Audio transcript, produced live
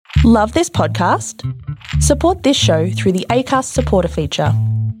Love this podcast? Support this show through the Acast supporter feature.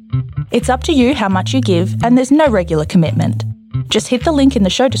 It's up to you how much you give, and there's no regular commitment. Just hit the link in the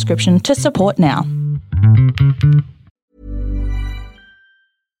show description to support now.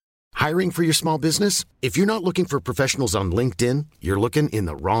 Hiring for your small business? If you're not looking for professionals on LinkedIn, you're looking in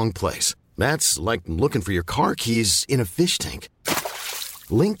the wrong place. That's like looking for your car keys in a fish tank.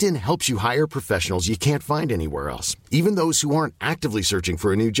 LinkedIn helps you hire professionals you can't find anywhere else, even those who aren't actively searching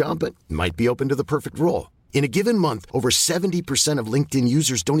for a new job but might be open to the perfect role. In a given month, over 70% of LinkedIn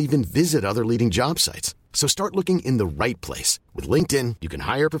users don't even visit other leading job sites. So start looking in the right place. With LinkedIn, you can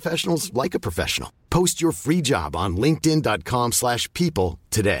hire professionals like a professional. Post your free job on linkedin.com/people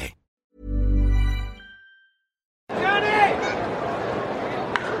today.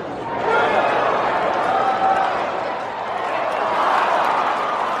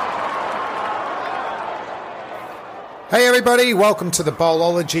 Hey everybody, welcome to the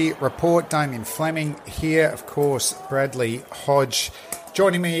Bowlology Report. Damien Fleming here, of course, Bradley Hodge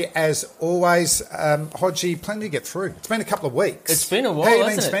joining me as always. Hodgie, plenty to get through. It's been a couple of weeks. It's been a while, How have you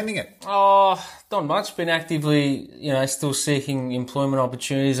hasn't been spending it? Oh, not much. Been actively, still seeking employment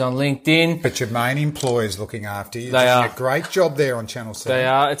opportunities on LinkedIn. But your main employer's looking after you. They are. Doing a great job there on Channel 7. They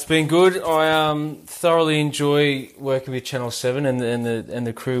are. It's been good. I thoroughly enjoy working with Channel 7 and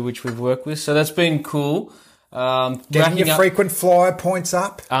the crew which we've worked with. So that's been cool. Getting your frequent flyer points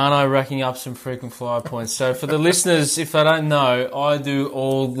up. Aren't I racking up some frequent flyer points? So for the listeners, if they don't know, I do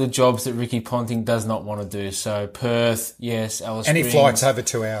all the jobs that Ricky Ponting does not want to do. So Perth, yes, Alice Any Springs. flights over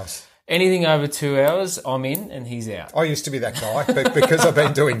 2 hours? Anything over 2 hours, I'm in and he's out. I used to be that guy, but because I've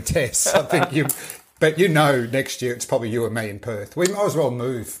been doing tests, I think you... But next year it's probably you and me in Perth. We might as well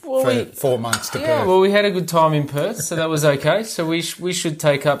move for 4 months to Perth. Yeah, well, we had a good time in Perth, so that was okay. So we should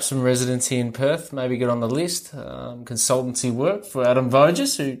take up some residency in Perth, maybe get on the list. Consultancy work for Adam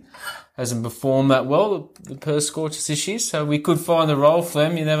Voges, who hasn't performed that well, the Perth Scorchers this year. So we could find the role,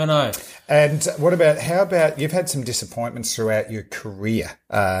 Flem, you never know. And how about, you've had some disappointments throughout your career.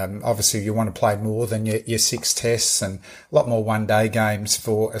 Obviously you want to play more than your 6 tests and a lot more one-day games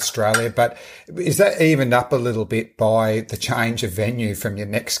for Australia. But is that evened up a little bit by the change of venue from your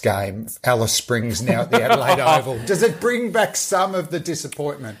next game, Alice Springs, now at the Adelaide Oval? Does it bring back some of the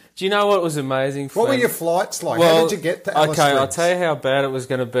disappointment? Do you know what was amazing, Flem? What were your flights like? How did you get to Alice Springs? Okay, I'll tell you how bad it was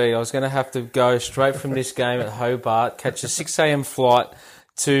going to be. I was going to have to go straight from this game at Hobart, catch a 6 a.m. flight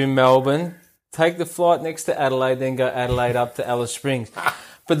to Melbourne, take the flight next to Adelaide, then go Adelaide up to Alice Springs.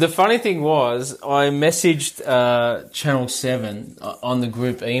 But the funny thing was, I messaged Channel 7 on the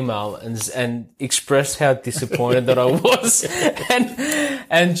group email and expressed how disappointed that I was.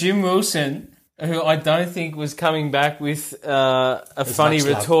 And Jim Wilson, who I don't think was coming back with a funny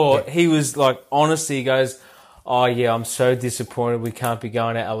retort, he was like, honestly, he goes, "Oh yeah, I'm so disappointed we can't be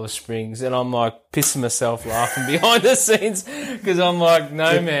going to Alice Springs." And I'm like pissing myself laughing behind the scenes because I'm like,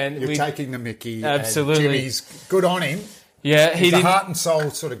 no, man. You're taking the mickey. Absolutely. Jimmy's good on him. Yeah, he's a heart and soul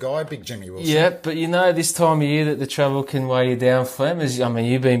sort of guy, big Jimmy Wilson. Yeah, but this time of year that the travel can weigh you down, Flem,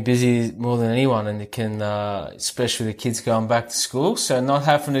 you've been busy more than anyone, and it can, especially the kids going back to school. So not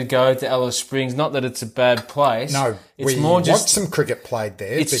having to go to Alice Springs, not that it's a bad place. No, it's we more just want some cricket played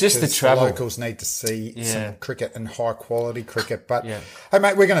there. It's just the travel. Locals need to see some cricket and high quality cricket. But hey,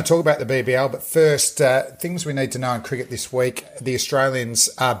 mate, we're going to talk about the BBL. But first, things we need to know in cricket this week: the Australians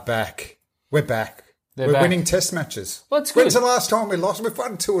are back. We're back. We're winning test matches. Well, it's good. When's the last time we lost? We've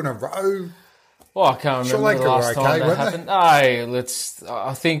won 2 in a row. Well, I can't remember the last time that happened.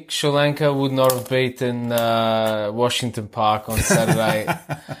 I think Sri Lanka would not have beaten Washington Park on Saturday.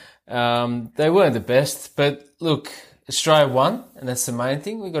 They weren't the best, but look, Australia won, and that's the main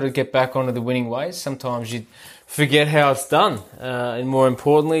thing. We've got to get back onto the winning ways. Sometimes you forget how it's done. And more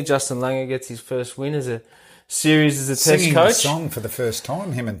importantly, Justin Langer gets his first win as a series as a test Singing coach. the song for the first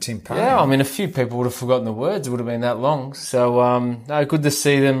time, him and Tim Payne. Yeah, a few people would have forgotten the words. It would have been that long. So, good to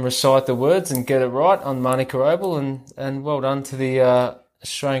see them recite the words and get it right on Manuka Oval, and well done to the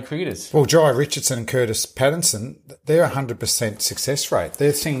Australian cricketers. Well, Jai Richardson and Curtis Pattinson, they're 100% success rate.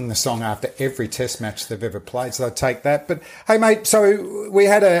 They're singing the song after every test match they've ever played, so they'll take that. But, hey, mate, so we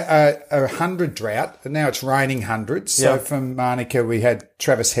had a 100 drought, and now it's raining hundreds. So from Manuka, we had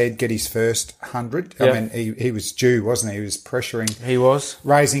Travis Head get his first 100. Yep. He was due, wasn't he? He was pressuring. He was.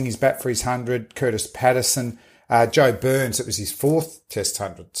 Raising his bat for his 100. Curtis Patterson. Joe Burns, it was his 4th Test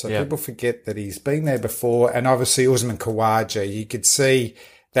 100. So people forget that he's been there before. And obviously Usman Khawaja, you could see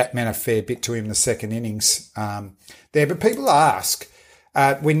that meant a fair bit to him the second innings there. But people ask,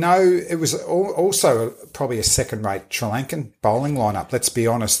 We know it was also probably a second-rate Sri Lankan bowling lineup. Let's be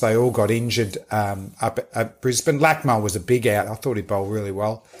honest, they all got injured up at Brisbane. Lakmal was a big out. I thought he bowled really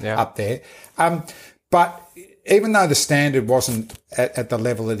well up there. But even though the standard wasn't at the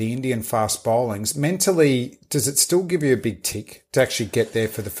level of the Indian fast bowlings, mentally, does it still give you a big tick to actually get there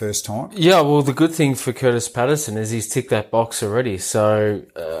for the first time? Yeah, well, the good thing for Curtis Patterson is he's ticked that box already. So,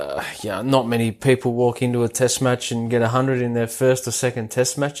 not many people walk into a test match and get 100 in their first or second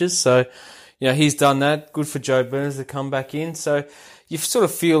test matches. So, he's done that. Good for Joe Burns to come back in. So, you sort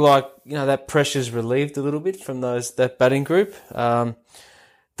of feel like, that pressure's relieved a little bit from that batting group.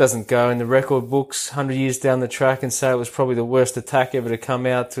 Doesn't go in the record books 100 years down the track and say it was probably the worst attack ever to come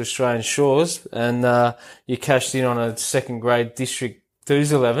out to Australian shores, and you cashed in on a second-grade district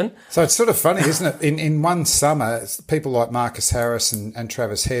 2's 11. So it's sort of funny, isn't it? In one summer, people like Marcus Harris and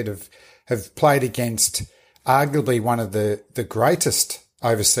Travis Head have played against arguably one of the greatest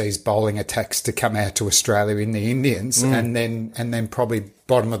overseas bowling attacks to come out to Australia in the Indians, and then probably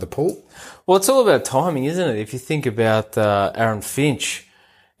bottom of the pool. Well, it's all about timing, isn't it? If you think about Aaron Finch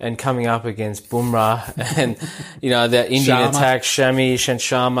and coming up against Bumrah and, that Indian attack, Shami,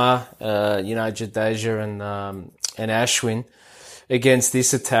 Sharma, Jadeja and Ashwin against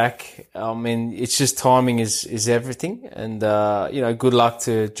this attack. I mean, it's just timing is everything. And, good luck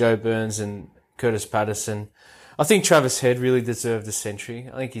to Joe Burns and Curtis Patterson. I think Travis Head really deserved a century.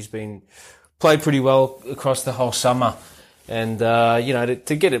 I think he's played pretty well across the whole summer. And,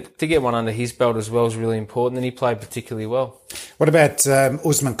 to get one under his belt as well is really important, and he played particularly well. What about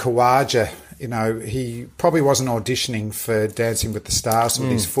Usman Khawaja? He probably wasn't auditioning for Dancing with the Stars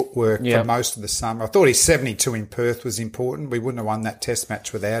with his footwork for most of the summer. I thought his 72 in Perth was important. We wouldn't have won that test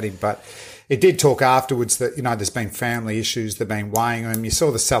match without him, but it did talk afterwards that, there's been family issues that have been weighing on him. You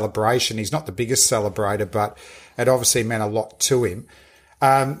saw the celebration. He's not the biggest celebrator, but it obviously meant a lot to him.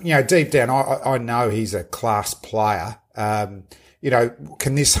 Deep down, I know he's a class player. Can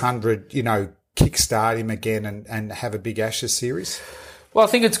this 100, kickstart him again and have a big Ashes series? Well, I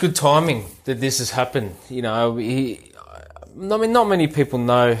think it's good timing that this has happened. Not many people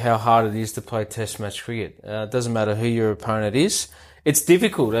know how hard it is to play test match cricket. It doesn't matter who your opponent is. It's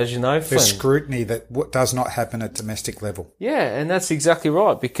difficult, as you know, Flynn. There's scrutiny that does not happen at domestic level. Yeah, and that's exactly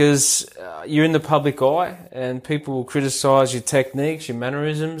right, because you're in the public eye and people will criticise your techniques, your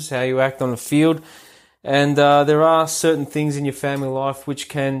mannerisms, how you act on the field. And there are certain things in your family life which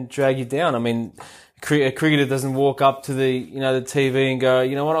can drag you down. I mean, a cricketer doesn't walk up to the TV and go,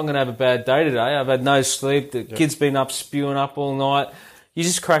 you know what, I'm going to have a bad day today. I've had no sleep. The kid's been up spewing up all night. You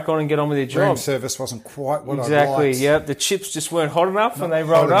just crack on and get on with your job. Room service wasn't quite what I liked. Exactly, yeah. The chips just weren't hot enough when they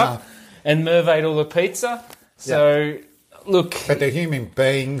rolled up. And Merv ate all the pizza. So, look. But they're human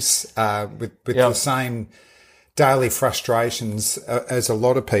beings with the same daily frustrations as a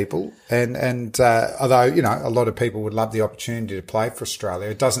lot of people. And although, a lot of people would love the opportunity to play for Australia,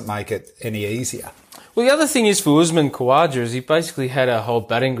 it doesn't make it any easier. Well, the other thing is for Usman Khawaja is he basically had a whole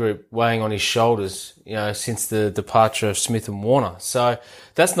batting group weighing on his shoulders, since the departure of Smith and Warner. So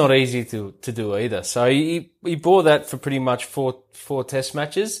that's not easy to do either. So he bore that for pretty much four test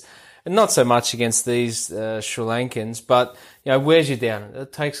matches, and not so much against these Sri Lankans, but wears you down.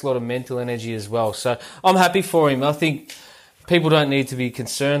 It takes a lot of mental energy as well. So I'm happy for him. I think people don't need to be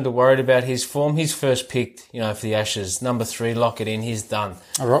concerned or worried about his form. He's first picked, for the Ashes. Number 3, lock it in. He's done.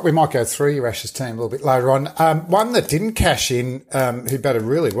 All right, we might go through your Ashes team a little bit later on. One that didn't cash in, who batted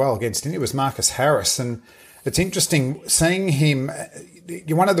really well against India, was Marcus Harris. And it's interesting seeing him.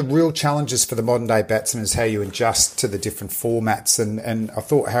 One of the real challenges for the modern day batsman is how you adjust to the different formats. And I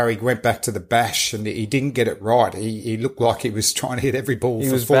thought Harry went back to the bash and he didn't get it right. He looked like he was trying to hit every ball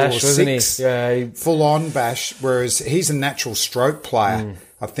for 4 or 6. Yeah, full on bash, whereas he's a natural stroke player.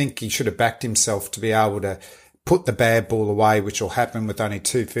 I think he should have backed himself to be able to put the bad ball away, which will happen with only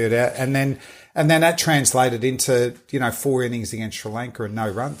 2 feet out. And then that translated into, 4 innings against Sri Lanka and no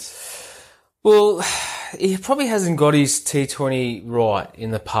runs. Well, he probably hasn't got his T20 right in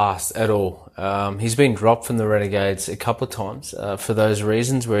the past at all. He's been dropped from the Renegades a couple of times for those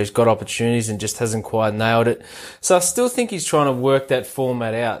reasons, where he's got opportunities and just hasn't quite nailed it. So I still think he's trying to work that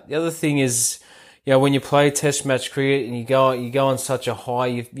format out. The other thing is, when you play Test match cricket and you go on such a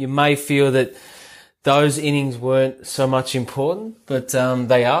high, you may feel that those innings weren't so much important, but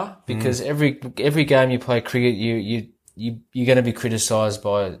they are, because every game you play cricket, you're going to be criticised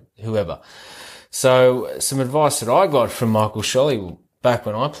by whoever. So some advice that I got from Michael Sholly back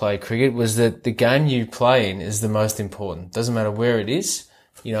when I played cricket was that the game you play in is the most important. Doesn't matter where it is.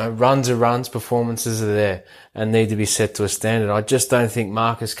 Runs are runs, performances are there and need to be set to a standard. I just don't think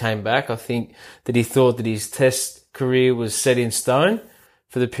Marcus came back. I think that he thought that his test career was set in stone.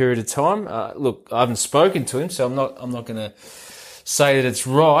 for the period of time. Look, I haven't spoken to him, so I'm not going to say that it's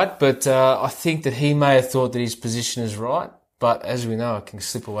right, but I think that he may have thought that his position is right. But as we know, it can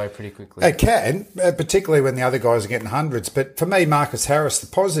slip away pretty quickly. It can, particularly when the other guys are getting hundreds. But for me, Marcus Harris, the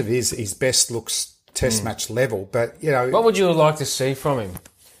positive is his best looks Test match level. But, you know... What would you like to see from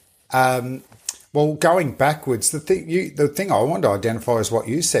him? Well, going backwards, the thing I want to identify is what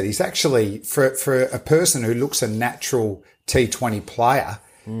you said. He's actually, for a person who looks a natural T20 player,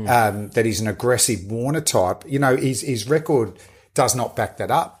 that he's an aggressive Warner type, you know, his record does not back that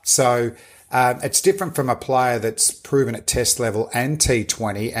up. So... it's different from a player that's proven at test level and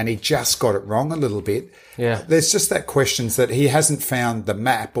T20 and he just got it wrong a little bit. Yeah. There's just that questions that he hasn't found the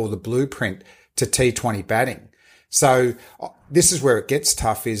map or the blueprint to T20 batting. So this is where it gets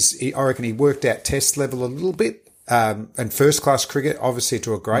tough I reckon he worked out test level a little bit, and first class cricket, obviously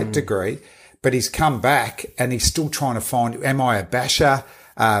to a great degree, but he's come back and he's still trying to find, am I a basher?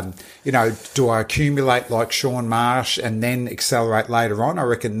 You know, do I accumulate like Sean Marsh and then accelerate later on? I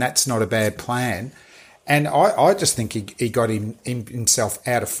reckon that's not a bad plan. And I just think he got himself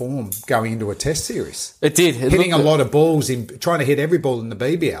out of form going into a test series. It did. Hitting a lot of balls, trying to hit every ball in the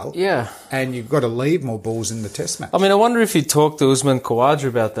BBL. Yeah. And you've got to leave more balls in the test match. I mean, I wonder if you talked to Usman Khawaja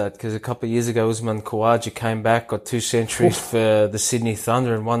about that, because a couple of years ago, Usman Khawaja came back, got 2 centuries for the Sydney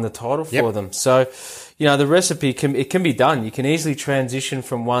Thunder and won the title for them. So... You know, the recipe can be done. You can easily transition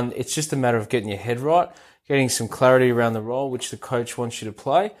from one. It's just a matter of getting your head right, getting some clarity around the role, which the coach wants you to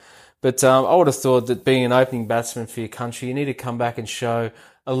play. But I would have thought that being an opening batsman for your country, you need to come back and show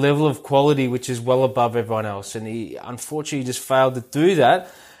a level of quality which is well above everyone else. And he unfortunately just failed to do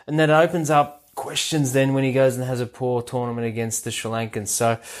that. And that opens up questions then when he goes and has a poor tournament against the Sri Lankans.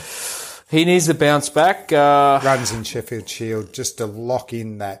 So he needs to bounce back. Runs in Sheffield Shield just to lock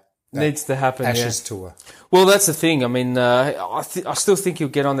in that. Needs to happen, Ashes tour. Well, that's the thing. I mean, I still think he'll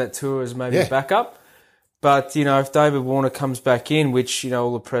get on that tour as maybe a backup. But, you know, if David Warner comes back in, which, you know,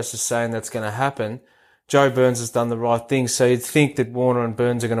 all the press is saying that's going to happen, Joe Burns has done the right thing. So you'd think that Warner and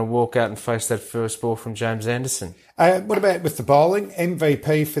Burns are going to walk out and face that first ball from James Anderson. What about with the bowling?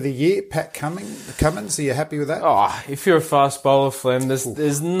 MVP for the year, Pat Cummins. Are you happy with that? Oh, if you're a fast bowler, Flem,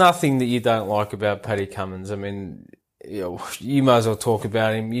 there's nothing that you don't like about Paddy Cummins. I mean... You might as well talk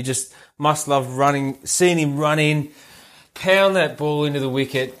about him. You just must love seeing him run in, pound that ball into the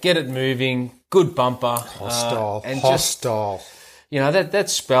wicket, get it moving, good bumper. Hostile. You know, that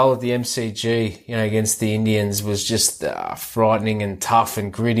spell at the MCG, you know, against the Indians was just frightening and tough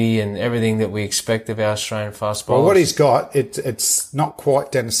and gritty and everything that we expect of our Australian fast bowlers. Well, what he's got, it's not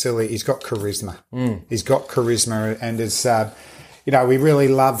quite Dennis Silly. He's got charisma. He's got charisma and is... you know, we really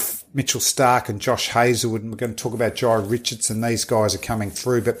love Mitchell Starc and Josh Hazlewood, and we're going to talk about Jai Richardson. These guys are coming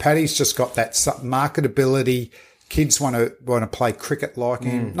through, but Paddy's just got that marketability. Kids want to play cricket like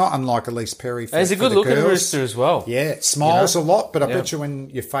him, not unlike Elise Perry. He's a good looking rooster as well. Yeah, smiles a lot, but I bet you when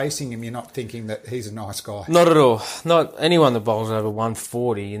you're facing him, you're not thinking that he's a nice guy. Not at all. Not anyone that bowls over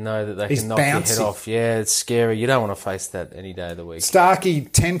 140, you know that they can knock your head off. Yeah, it's scary. You don't want to face that any day of the week. Starkey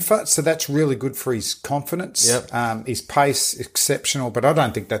 10 foot, so that's really good for his confidence. Yep. His pace exceptional, but I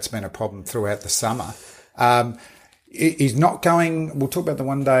don't think that's been a problem throughout the summer. He's not going. We'll talk about the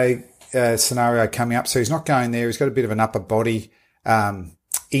one day. Scenario coming up, so he's not going there. He's got a bit of an upper body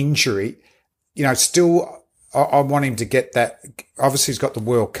injury. You know, still, I want him to get that. Obviously, he's got the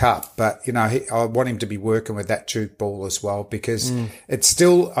World Cup, but you know, I want him to be working with that Duke ball as well because it's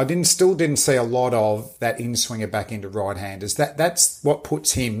still. I didn't see a lot of that in swinger back into right handers. That's what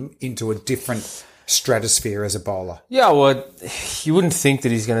puts him into a different stratosphere as a bowler. Yeah, well, you wouldn't think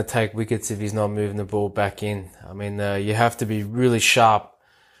that he's going to take wickets if he's not moving the ball back in. I mean, you have to be really sharp.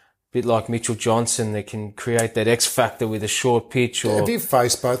 Bit like Mitchell Johnson that can create that X factor with a short pitch. Or have you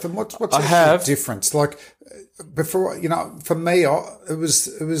faced both of them? What's the difference? Like before, you know, for me, it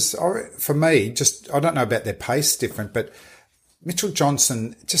was for me. Just I don't know about their pace different, but Mitchell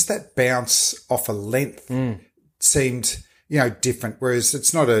Johnson, just that bounce off a length seemed, you know, different. Whereas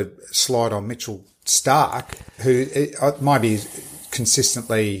it's not a slide on Mitchell Starc, who might be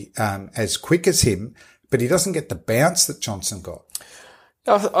consistently as quick as him, but he doesn't get the bounce that Johnson got.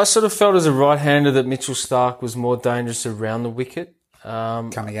 I sort of felt as a right-hander that Mitchell Starc was more dangerous around the wicket.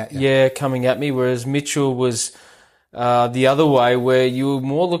 Coming at you. Yeah, coming at me, whereas Mitchell was the other way, where you were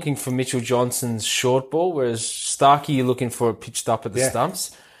more looking for Mitchell Johnson's short ball, whereas Starkey you're looking for it pitched up at the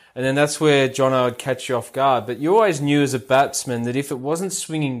stumps. And then that's where Jono would catch you off guard. But you always knew as a batsman that if it wasn't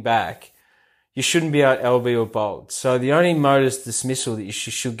swinging back, you shouldn't be out LB or bowled. So the only modus dismissal that you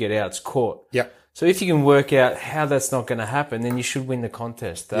should get out is caught. Yep. So if you can work out how that's not going to happen, then you should win the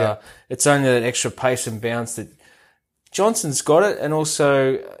contest. It's only that extra pace and bounce that Johnson's got it, and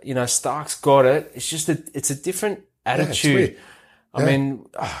also, Stark's got it. It's just it's a different attitude. I mean,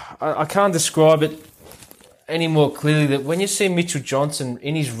 I can't describe it any more clearly that when you see Mitchell Johnson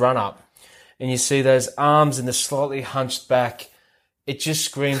in his run-up and you see those arms and the slightly hunched back, it just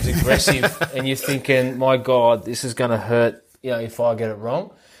screams aggressive and you're thinking, my God, this is going to hurt, if I get it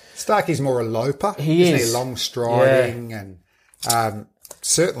wrong. Starkey's more a loper. He isn't is. He long striding and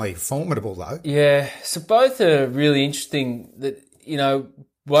certainly formidable though. Yeah, so both are really interesting that,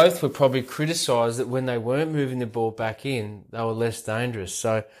 both were probably criticised that when they weren't moving the ball back in, they were less dangerous.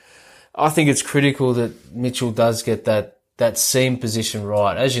 So I think it's critical that Mitchell does get that seam position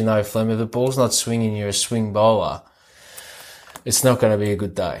right. As you know, Flem, if the ball's not swinging, you're a swing bowler, it's not going to be a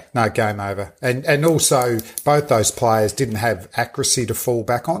good day. No, game over. And also, both those players didn't have accuracy to fall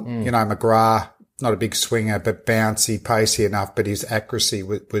back on. McGrath, not a big swinger, but bouncy, pacey enough, but his accuracy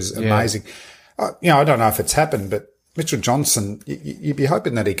was amazing. I don't know if it's happened, but Mitchell Johnson, you'd be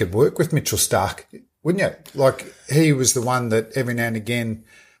hoping that he could work with Mitchell Stark, wouldn't you? Like, he was the one that every now and again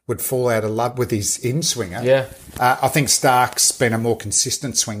would fall out of love with his in-swinger. Yeah. I think Stark's been a more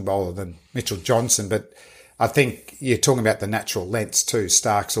consistent swing bowler than Mitchell Johnson, but I think you're talking about the natural lengths too.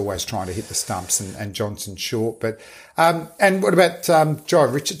 Stark's always trying to hit the stumps and Johnson's short. But and what about Jai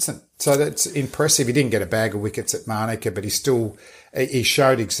Richardson? So that's impressive. He didn't get a bag of wickets at Manuka, but he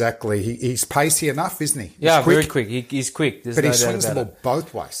showed exactly. He's pacey enough, isn't he? He's very quick. He's quick. There's but no he doubt swings the about ball it.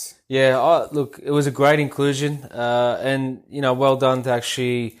 both ways. Yeah, look, it was a great inclusion, and well done to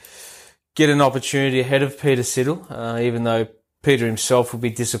actually get an opportunity ahead of Peter Siddle, even though Peter himself would be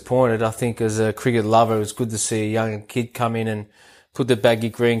disappointed. I think as a cricket lover, it was good to see a young kid come in and put the baggy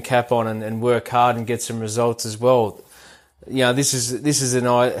green cap on and work hard and get some results as well. This is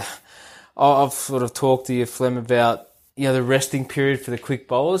I've sort of talked to you, Flem, about the resting period for the quick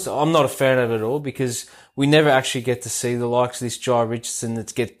bowlers. I'm not a fan of it at all because we never actually get to see the likes of this Jai Richardson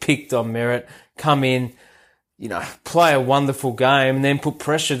that get picked on merit, come in, play a wonderful game and then put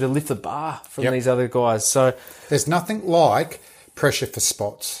pressure to lift the bar from these other guys. So there's nothing like pressure for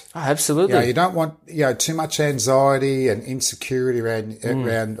spots. Oh, absolutely. You don't want too much anxiety and insecurity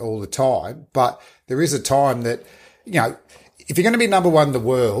around all the time. But there is a time that if you're going to be number one in the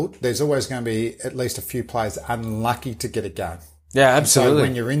world, there's always going to be at least a few players unlucky to get a game. Yeah, absolutely. So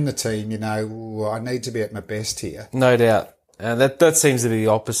when you're in the team, I need to be at my best here. No doubt. That seems to be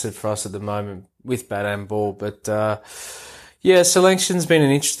the opposite for us at the moment with bat and ball. But, selection's been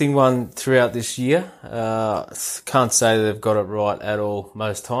an interesting one throughout this year. Can't say that they've got it right at all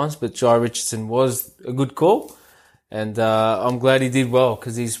most times, but Jai Richardson was a good call. And I'm glad he did well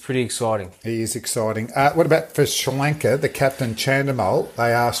because he's pretty exciting. He is exciting. What about for Sri Lanka, the captain Chandimal?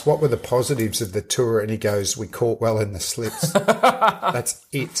 They asked what were the positives of the tour, and he goes, "We caught well in the slips." That's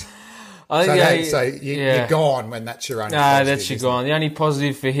it. You're gone when that's your only positive. That's your gone. The only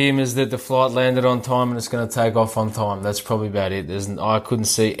positive for him is that the flight landed on time and it's going to take off on time. That's probably about it. I couldn't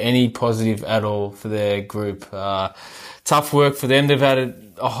see any positive at all for their group. Tough work for them. They've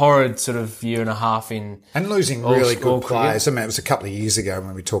had a horrid sort of year and a half in. And losing really good players. I mean, it was a couple of years ago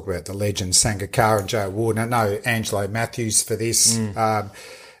when we talked about the legends, Sangakkara and Joe Ward. I know Angelo Matthews for this.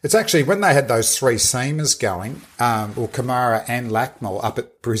 It's actually when they had those three seamers going, Kamara and Lackmore up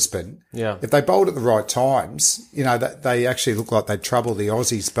at Brisbane. Yeah. If they bowled at the right times, they actually look like they'd trouble the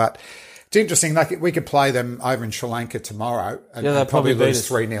Aussies. But it's interesting. We could play them over in Sri Lanka tomorrow and they'll probably lose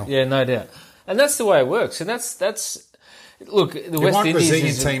 3-0. Yeah, no doubt. And that's the way it works. And that's. Look, the West want Indies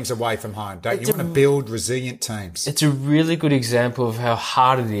resilient teams away from home, don't you? You want to build resilient teams. It's a really good example of how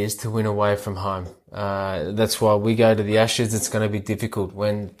hard it is to win away from home. That's why we go to the Ashes. It's going to be difficult.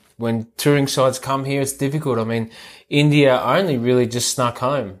 When touring sides come here, it's difficult. I mean, India only really just snuck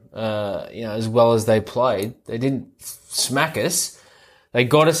home, as well as they played. They didn't smack us. They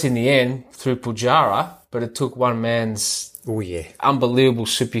got us in the end through Pujara, but it took one man's unbelievable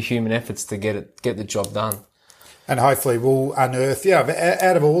superhuman efforts to get the job done. And hopefully we'll unearth,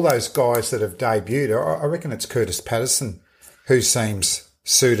 out of all those guys that have debuted, I reckon it's Curtis Patterson who seems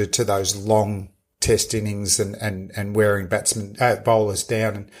suited to those long test innings and wearing bowlers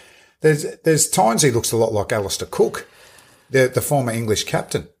down. And there's times he looks a lot like Alistair Cook, the former English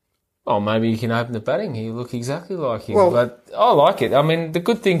captain. Oh, maybe you can open the batting. He look exactly like him. But I like it. I mean, the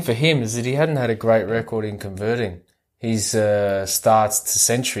good thing for him is that he hadn't had a great record in converting his starts to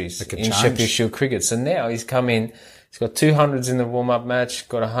centuries in Sheffield Shield cricket. So now he's come in, he's got 200s in the warm-up match,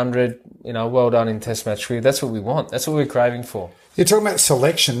 got 100, well done in test match cricket. That's what we want. That's what we're craving for. You're talking about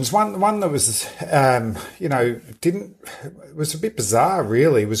selections. One that was, was a bit bizarre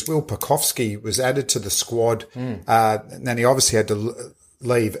really, was Will Pucovski was added to the squad. And then he obviously had to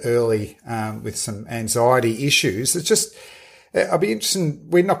leave early with some anxiety issues. It's just, I'll be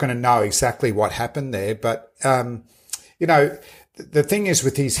interested. We're not going to know exactly what happened there, but, the thing is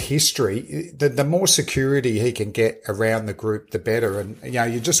with his history, the more security he can get around the group, the better. And,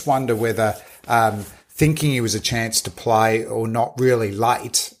 you just wonder whether, thinking he was a chance to play or not really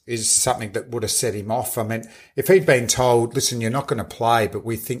late is something that would have set him off. I mean, if he'd been told, listen, you're not going to play, but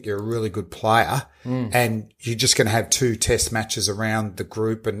we think you're a really good player and you're just going to have 2 test matches around the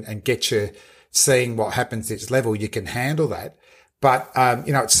group and get you seeing what happens at its level, you can handle that. But,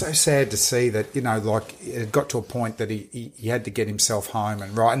 it's so sad to see that, it got to a point that he had to get himself home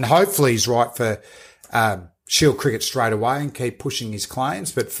and right. And hopefully he's right for, Shield cricket straight away and keep pushing his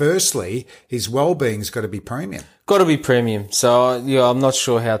claims. But firstly, his well-being's got to be premium. Got to be premium. So, I'm not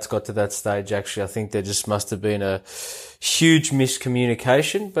sure how it's got to that stage, actually. I think there just must have been a huge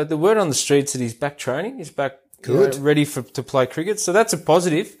miscommunication. But the word on the streets that he's back training, he's back good, ready to play cricket. So that's a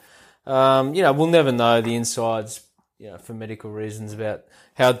positive. We'll never know the insides, for medical reasons about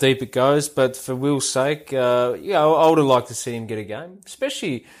how deep it goes. But for Will's sake, I would have liked to see him get a game,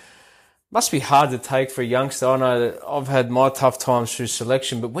 especially. Must be hard to take for a youngster. I know that I've had my tough times through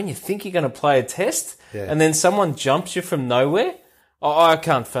selection, but when you think you're going to play a test and then someone jumps you from nowhere, I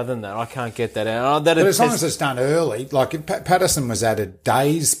can't fathom that. I can't get that out. But as long as it's done early, like Patterson was added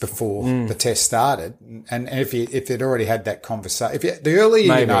days before the test started, and if they'd already had that conversation, the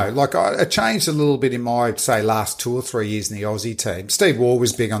earlier it changed a little bit in my, say, last 2 or 3 years in the Aussie team. Steve Waugh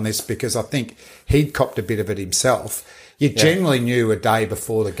was big on this because I think he'd copped a bit of it himself. You generally knew a day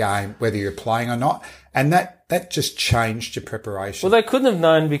before the game whether you're playing or not, and that just changed your preparation. Well, they couldn't have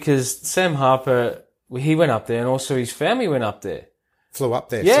known because Sam Harper, he went up there, and also his family went up there. Flew up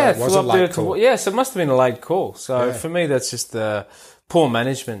there, yeah, so it was a late call. So it must have been a late call. So for me, that's just poor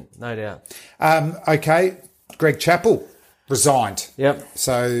management, no doubt. Okay, Greg Chappell resigned. Yep.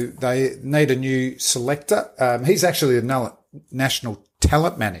 So they need a new selector. He's actually the national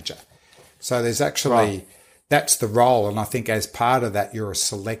talent manager. So there's actually... Right. That's the role, and I think as part of that, you're a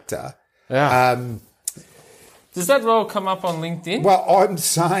selector. Yeah. Does that role come up on LinkedIn? Well, I'm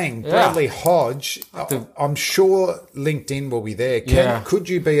saying Bradley Hodge, I'm sure LinkedIn will be there. Could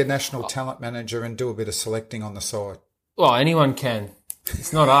you be a national talent manager and do a bit of selecting on the side? Well, anyone can.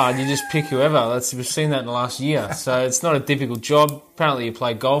 It's not hard. You just pick whoever. We've seen that in the last year. So it's not a difficult job. Apparently you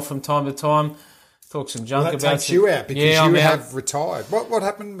play golf from time to time. Talk some junk about it. That takes you out because you have retired. What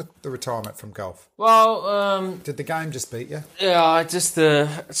happened with the retirement from golf? Well, did the game just beat you? Yeah, I just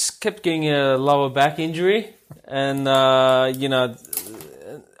kept getting a lower back injury, and I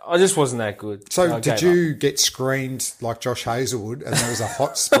just wasn't that good. So did you get screened like Josh Hazelwood, and there was a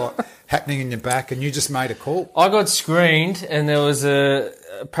hot spot happening in your back, and you just made a call? I got screened, and there was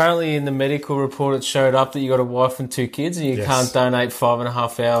apparently in the medical report it showed up that you got a wife and 2 kids, and you can't donate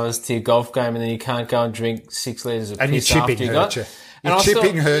 5.5 hours to your golf game, and then you can't go and drink 6 litres of piss after you got. Your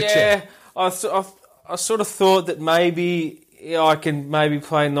chipping hurt you. Yeah, I sort of thought that maybe I can maybe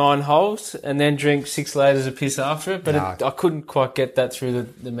play 9 holes and then drink 6 litres of piss after it, but I couldn't quite get that through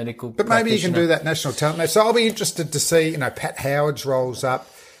the medical. But maybe you can do that national talent. So I'll be interested to see. Pat Howard's rolls up.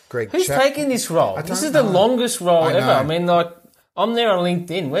 Who's taking this role? This is the longest role ever. I mean, I'm there on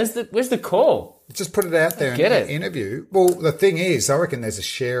LinkedIn. Where's the call? Just put it out there in an interview. Well, the thing is, I reckon there's a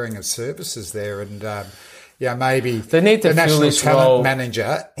sharing of services there, and maybe they need to the national talent role.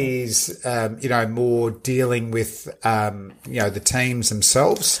 manager is more dealing with the teams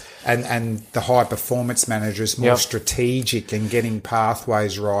themselves, and the high performance manager is more strategic and getting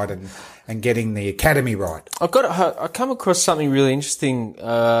pathways right and getting the academy right. I come across something really interesting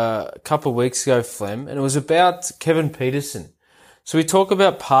a couple of weeks ago, Flem, and it was about Kevin Peterson. So we talk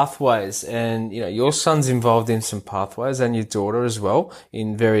about pathways, and your son's involved in some pathways, and your daughter as well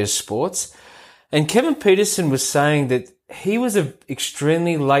in various sports. And Kevin Peterson was saying that he was an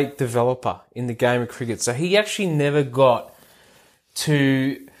extremely late developer in the game of cricket, so he actually never got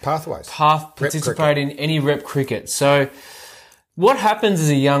to participate in any rep cricket. So what happens as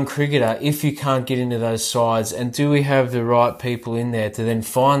a young cricketer if you can't get into those sides, and do we have the right people in there to then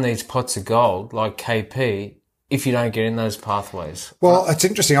find these pots of gold like KP if you don't get in those pathways? Well, it's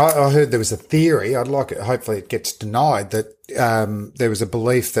interesting. I heard there was a theory. Hopefully it gets denied, that there was a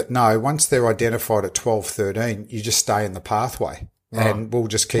belief that once they're identified at 12, 13, you just stay in the pathway and we'll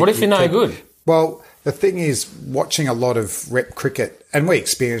just keep. What if you're no good? Well, the thing is, watching a lot of rep cricket, and we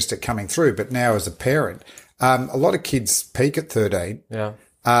experienced it coming through, but now as a parent, a lot of kids peak at 13. Yeah.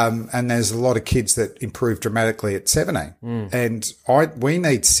 And there's a lot of kids that improve dramatically at 17. And we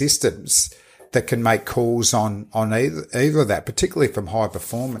need systems that can make calls on either of that, particularly from high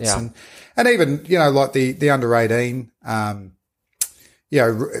performance. And even, like the under 18,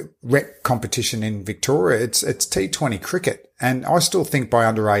 rep competition in Victoria, it's T20 cricket. And I still think by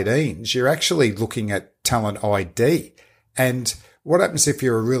under 18s, you're actually looking at talent ID. And what happens if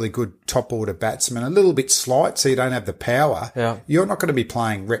you're a really good top order batsman, a little bit slight, so you don't have the power? Yeah. You're not going to be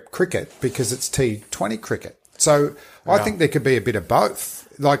playing rep cricket because it's T20 cricket. So I think there could be a bit of both.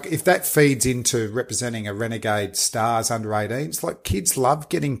 Like if that feeds into representing a Renegade Stars under 18s, like kids love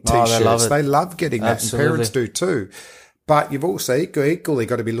getting T-shirts. They love getting that, and parents do too. But you've also equally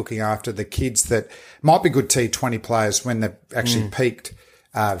got to be looking after the kids that might be good T20 players when they've actually peaked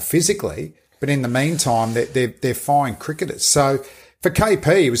physically, but in the meantime, they're fine cricketers. So for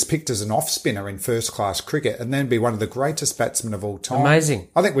KP, he was picked as an off-spinner in first-class cricket and then be one of the greatest batsmen of all time. Amazing.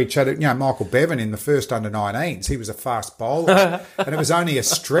 I think we chatted, Michael Bevan in the first under-19s, he was a fast bowler. And it was only a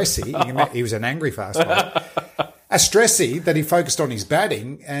stressy, he was an angry fast bowler, a stressy that he focused on his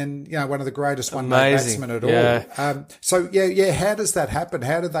batting and, one of the greatest one-day batsmen at all. So, how does that happen?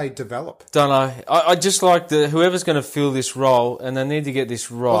 How do they develop? Don't know. I just like whoever's going to fill this role, and they need to get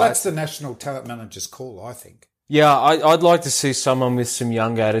this right. Well, that's the National Talent Manager's call, I think. Yeah, I'd like to see someone with some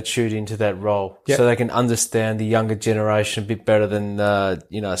young attitude into that role so they can understand the younger generation a bit better than,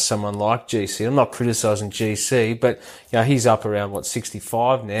 someone like GC. I'm not criticising GC, but, he's up around,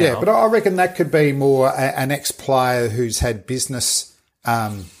 65 now. Yeah, but I reckon that could be more an ex-player who's had business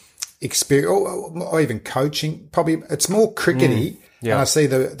experience or even coaching. Probably it's more crickety. And I see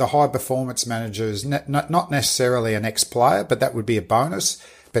the high-performance manager is not necessarily an ex-player, but that would be a bonus.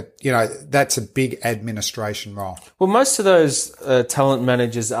 But, that's a big administration role. Well, most of those talent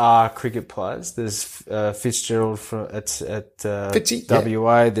managers are cricket players. There's Fitzgerald at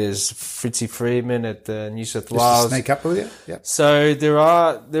WA. There's Fritzy Freeman at New South Wales. Just to sneak up with you. Yeah. So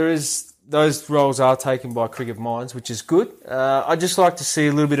those roles are taken by cricket minds, which is good. I just like to see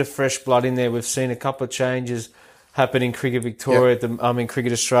a little bit of fresh blood in there. We've seen a couple of changes happen in Cricket Victoria, in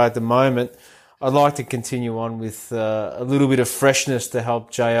Cricket Australia at the moment. I'd like to continue on with a little bit of freshness to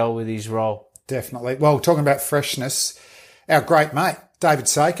help JL with his role. Definitely. Well, talking about freshness, our great mate, David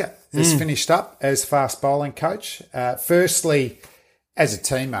Saker, has finished up as fast bowling coach. Firstly, as a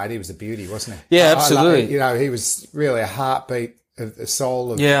teammate, he was a beauty, wasn't he? Yeah, absolutely. He was really a heartbeat of the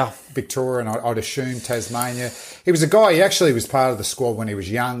soul of Victoria and I'd assume Tasmania. He was a guy, he actually was part of the squad when he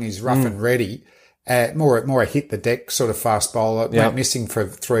was young. He's rough and ready. More a hit the deck sort of fast bowler. Went missing for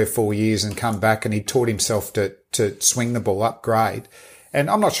 3 or 4 years and come back, and he taught himself to swing the ball upgrade. And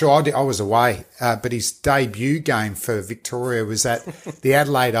I'm not sure, I was away, but his debut game for Victoria was at the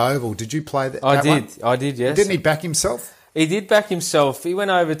Adelaide Oval. Did you play that? I did, yes. Didn't he back himself? He did back himself. He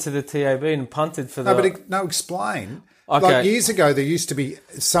went over to the TAB and punted for explain. Okay. Like years ago, there used to be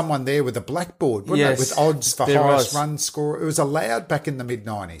someone there with a blackboard, wasn't it? With odds for highest run score. It was allowed back in the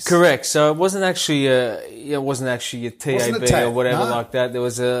mid-90s. Correct. So it wasn't actually a TAB or whatever like that. There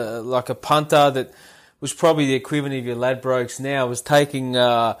was a punter that was probably the equivalent of your Ladbrokes now, was taking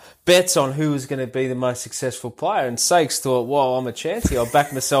bets on who was going to be the most successful player. And Sakes thought, well, I'm a chancy, I'll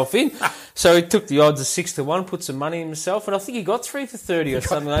back myself in. So he took the odds of 6-1, put some money in himself, and I think he got 3 for 30 or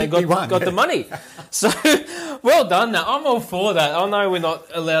something. He got the money. So well done. Now, I'm all for that. I know we're not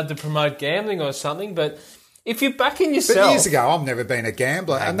allowed to promote gambling or something, but if you're backing yourself... But years ago, I've never been a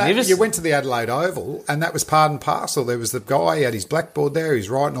gambler. And you went to the Adelaide Oval, and that was part and parcel. There was the guy, he had his blackboard there, he's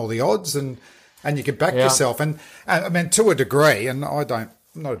writing all the odds, and you could back yourself. And I mean, to a degree, and I'm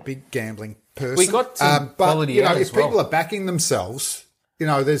not a big gambling person. We got some quality if people are backing themselves,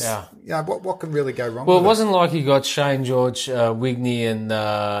 there's, what can really go wrong? Well, with it wasn't like you got Shane George, Wigney and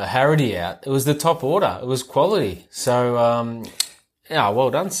Harrity out. It was the top order. It was quality. So, well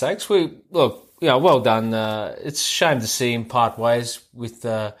done, Sakes. Well done. It's a shame to see him part ways with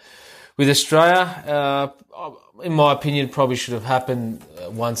Australia. In my opinion, probably should have happened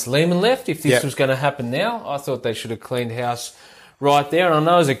once Lehman left. If this was going to happen now, I thought they should have cleaned house right there. And I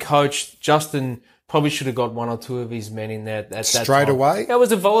know as a coach, Justin probably should have got 1 or 2 of his men in there at that time. Straight away? It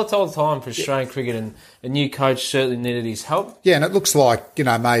was a volatile time for Australian cricket, and a new coach certainly needed his help. Yeah, and it looks like,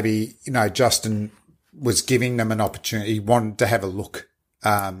 maybe, Justin was giving them an opportunity. He wanted to have a look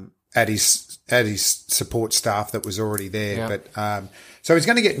at his support staff that was already there. Yeah. But so he's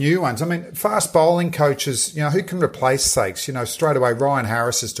going to get new ones. I mean, fast bowling coaches, who can replace Sakes? Straight away, Ryan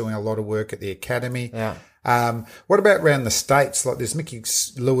Harris is doing a lot of work at the academy. Yeah. What about around the States? Like there's Mickey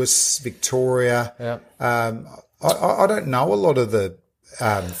Lewis, Victoria. Yeah. I don't know a lot of the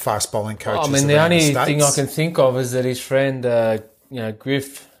fast bowling coaches. I mean, the only thing I can think of is that his friend,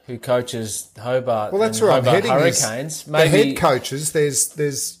 Griff, who coaches Hobart. Well, that's right. Hobart Hurricanes. The head coaches.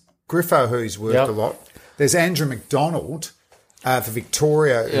 There's Griffo, who's worked a lot. There's Andrew McDonald. for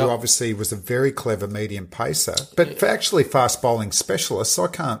Victoria, who obviously was a very clever medium pacer. But for actually fast bowling specialists, I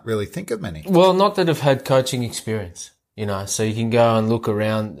can't really think of many. Well, not that have had coaching experience, so you can go and look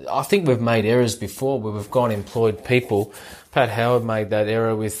around. I think we've made errors before where we've gone and employed people. Pat Howard made that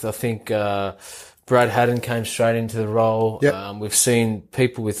error with, I think, Brad Haddon came straight into the role. Yep. We've seen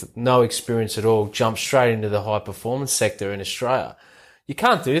people with no experience at all jump straight into the high performance sector in Australia. You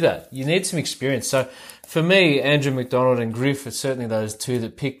can't do that. You need some experience. So for me, Andrew McDonald and Griff are certainly those two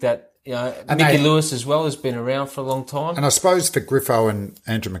that picked that. Mickey Lewis as well has been around for a long time. And I suppose for Griffo and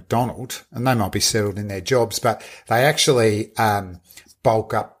Andrew McDonald, and they might be settled in their jobs, but they actually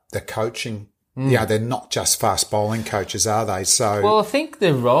bulk up the coaching. They're not just fast bowling coaches, are they? So, well, I think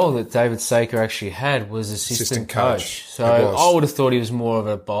the role that David Saker actually had was assistant coach. So I would have thought he was more of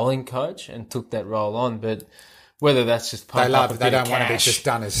a bowling coach and took that role on, but whether that's just they don't want to be just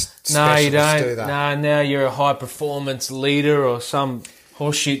done as specialists, no, you don't. do they? No, now you're a high performance leader or some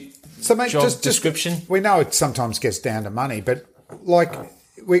horseshit job description. We know it sometimes gets down to money, but like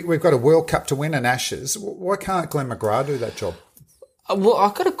we've got a World Cup to win and Ashes. Why can't Glenn McGrath do that job? Well,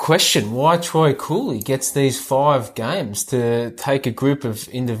 I've got a question. Why Troy Cooley gets these 5 games to take a group of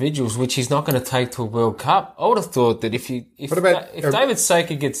individuals, which he's not going to take to a World Cup? I would have thought that if David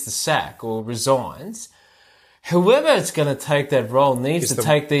Saker gets the sack or resigns, whoever is going to take that role needs to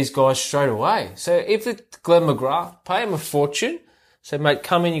take these guys straight away. So if it's Glenn McGrath, pay him a fortune. Say, mate,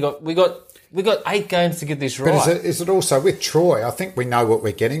 come in. We got 8 games to get this right. But is it also with Troy? I think we know what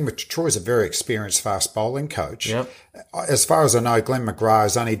we're getting. But Troy's a very experienced fast bowling coach. Yep. As far as I know, Glenn McGrath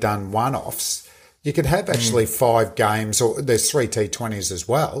has only done one-offs. You could have actually 5 games, or there's 3 T20s as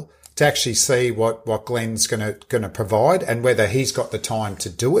well, to actually see what Glenn's going to provide and whether he's got the time to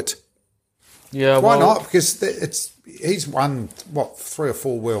do it. Yeah, why not? Because he's won 3 or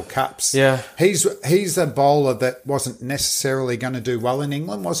 4 World Cups. Yeah, he's a bowler that wasn't necessarily going to do well in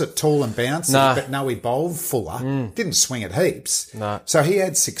England. Was it tall and bouncy? No. But no, he bowled fuller. Didn't swing it heaps. No. So he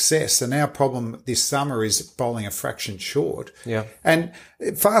had success. And our problem this summer is bowling a fraction short. Yeah. And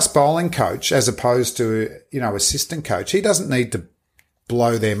fast bowling coach, as opposed to assistant coach, he doesn't need to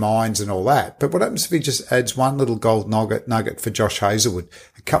blow their minds and all that. But what happens if he just adds one little gold nugget for Josh Hazlewood,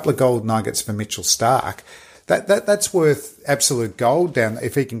 a couple of gold nuggets for Mitchell Starc? That's worth absolute gold down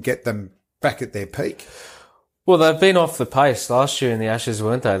if he can get them back at their peak. Well, they've been off the pace last year in the Ashes,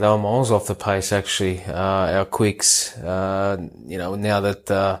 weren't they? They were miles off the pace, actually. Our quicks, now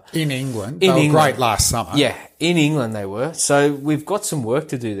that in England, they were great last summer. Yeah, in England they were. So we've got some work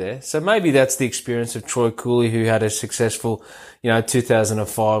to do there. So maybe that's the experience of Troy Cooley, who had a successful,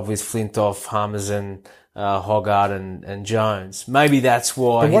 2005 with Flintoff, Hammers, Hoggart and Jones. Maybe that's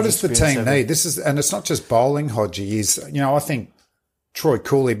why. But what does the team need? And it's not just bowling, Hodgie. I think Troy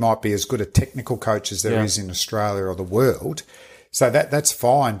Cooley might be as good a technical coach as there is in Australia or the world. So that's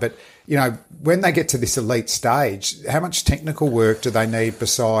fine. But, when they get to this elite stage, how much technical work do they need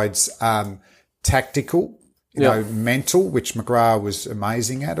besides tactical, mental, which McGrath was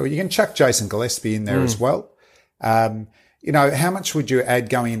amazing at? Or you can chuck Jason Gillespie in there as well. How much would you add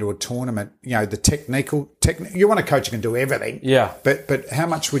going into a tournament? The technical, you want a coach who can do everything. Yeah. But how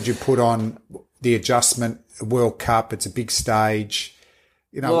much would you put on the adjustment? World Cup, it's a big stage.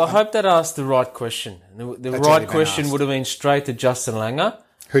 Well, I hope that asked the right question. The right question would have been straight to Justin Langer.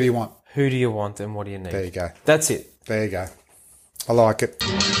 Who do you want? Who do you want and what do you need? There you go. That's it. There you go. I like it.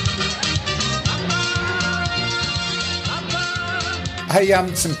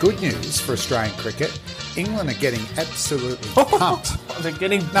 Hey, some good news for Australian cricket. England are getting absolutely pumped. They're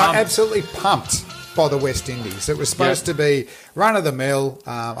getting pumped. No, absolutely pumped by the West Indies. It was supposed to be run of the mill.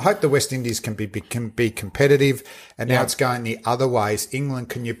 I hope the West Indies can be competitive, and now it's going the other ways. England,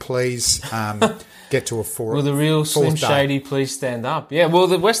 can you please get to a 4? Will the real Slim Shady please stand up? Yeah, well,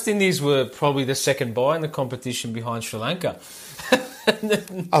 the West Indies were probably the second buy in the competition behind Sri Lanka.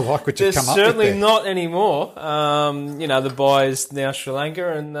 I like what you've come up with. Certainly not anymore. The buy is now Sri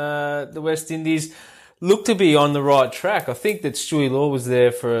Lanka, and the West Indies look to be on the right track. I think that Stewie Law was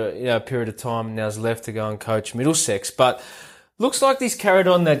there for a period of time and now's left to go and coach Middlesex. But looks like he's carried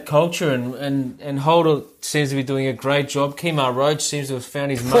on that culture and Holder seems to be doing a great job. Kemar Roach seems to have found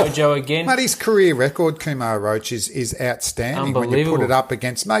his mojo again. Mate, his career record, Kemar Roach, is outstanding. When you put it up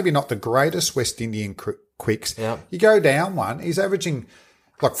against maybe not the greatest West Indian quicks. Yep. You go down one, he's averaging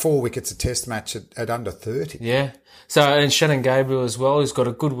like 4 wickets a test match at under 30. Yeah. So, and Shannon Gabriel as well, who's got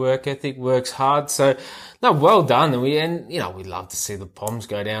a good work ethic, works hard. So, no, well done. And we love to see the Poms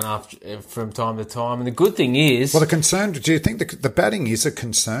go down from time to time. And the good thing is, well, the concern. Do you think the batting is a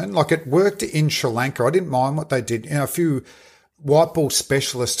concern? Like, it worked in Sri Lanka. I didn't mind what they did. A few white ball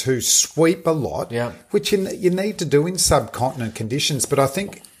specialists who sweep a lot, Yeah. which you need to do in subcontinent conditions. But I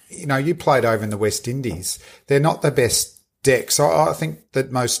think, you played over in the West Indies. They're not the best decks. I think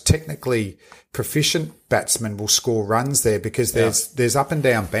that most technically proficient batsmen will score runs there because there's up and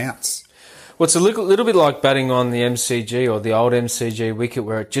down bounce. Well, it's a little bit like batting on the MCG or the old MCG wicket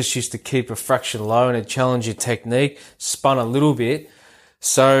where it just used to keep a fraction low and it challenged your technique, spun a little bit.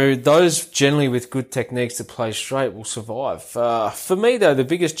 So those generally with good techniques that play straight will survive. For me, though, the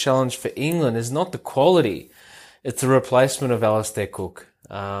biggest challenge for England is not the quality. It's the replacement of Alastair Cook.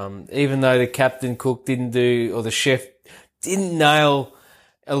 Even though the captain Cook the chef didn't nail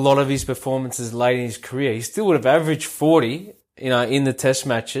a lot of his performances late in his career, he still would have averaged 40, in the test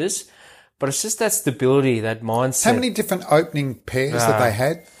matches. But it's just that stability, that mindset. How many different opening pairs have they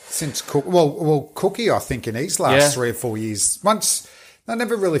had since Cook? Well, Cookie, I think, in his last 3 or 4 years. Once, they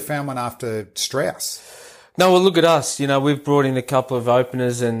never really found one after Strauss. No, well, look at us. We've brought in a couple of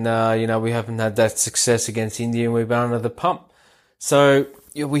openers and, we haven't had that success against India and we've been under the pump. So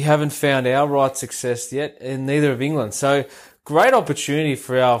we haven't found our right success yet, and neither have England. So great opportunity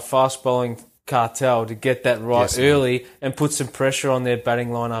for our fast bowling cartel to get that right early and put some pressure on their batting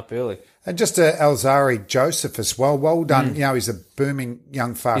lineup early. And just Alzari Joseph as well. Well done. He's a booming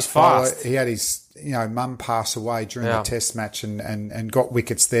young fast bowler. He had his, mum pass away during the test match and got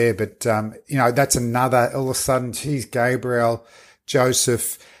wickets there. But, that's another, all of a sudden, geez, Gabriel,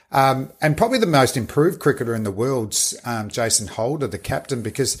 Joseph, and probably the most improved cricketer in the world's, Jason Holder, the captain,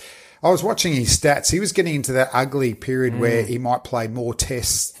 because I was watching his stats. He was getting into that ugly period where he might play more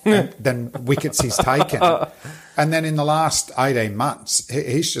tests than wickets he's taken. And then in the last 18 months,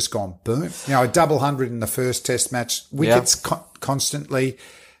 he's just gone boom. A double 100 in the first test match, wickets constantly.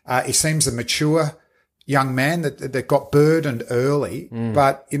 He seems a mature young man that got burdened early,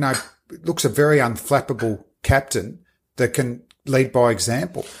 but, looks a very unflappable captain that can lead by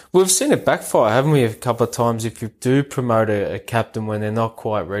example. We've seen it backfire, haven't we, a couple of times if you do promote a captain when they're not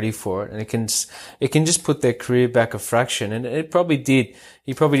quite ready for it, and it can just put their career back a fraction, and it probably did.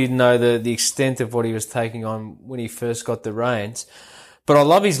 He probably didn't know the extent of what he was taking on when he first got the reins. But I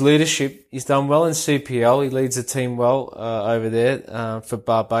love his leadership. He's done well in CPL. He leads the team well over there for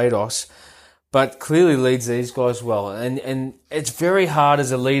Barbados, but clearly leads these guys well. And it's very hard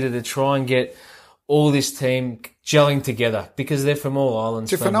as a leader to try and get all this team gelling together because they're from all islands.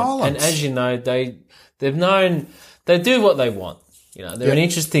 Different islands. And as you know, they do what they want. They're an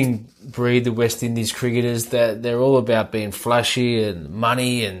interesting breed, the West Indies cricketers. They're all about being flashy and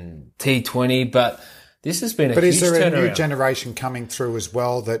money and T20, but this has been a huge turnaround. But is there a new generation coming through as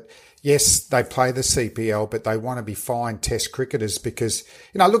well that, yes, they play the CPL, but they want to be fine test cricketers because,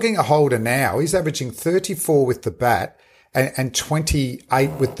 looking at Holder now, he's averaging 34 with the bat and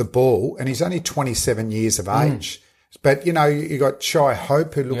 28 with the ball, and he's only 27 years of age. But, you got Shai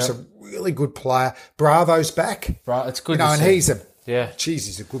Hope, who looks a really good player. Bravo's back. Right, it's good to and see.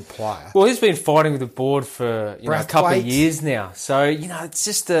 He's a good player. Well, he's been fighting with the board for a couple of years now. So, it's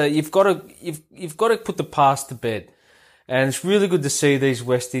just you've got to put the past to bed. And it's really good to see these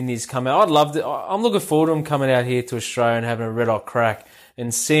West Indies come out. I'm looking forward to them coming out here to Australia and having a red hot crack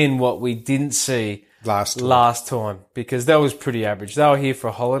and seeing what we didn't see last time, because that was pretty average. They were here for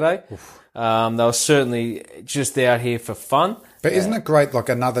a holiday. They were certainly just out here for fun. But isn't it great, like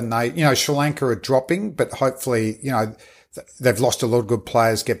another Sri Lanka are dropping, but hopefully, they've lost a lot of good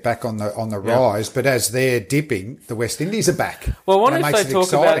players, get back on the rise. But as they're dipping, the West Indies are back. Well, I wonder if they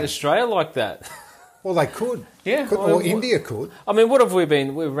talk about Australia like that. Well, they could. Yeah. Or India could. I mean, what have we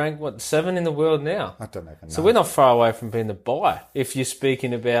been? We're ranked, 7 in the world now? I don't even know. So we're not far away from being the buy. If you're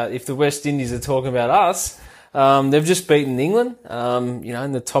speaking about, if the West Indies are talking about us, they've just beaten England,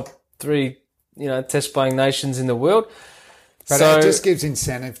 in the top 3, test-playing nations in the world. But it just gives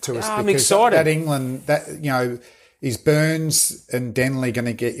incentive to us because I'm excited. That England, is Burns and Denley going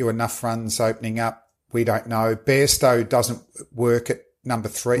to get you enough runs opening up? We don't know. Bairstow doesn't work at number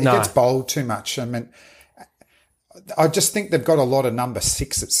 3. He gets bowled too much. I mean, I just think they've got a lot of number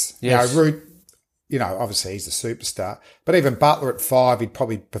 6s. Yes. Root, obviously he's a superstar, but even Butler at 5, he'd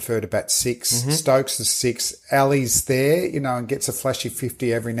probably prefer to bat 6. Mm-hmm. Stokes is 6. Ali's there, and gets a flashy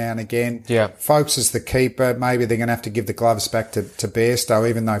 50 every now and again. Yeah. Folks is the keeper. Maybe they're going to have to give the gloves back to Bairstow,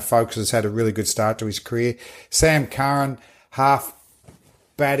 even though Folks has had a really good start to his career. Sam Curran, half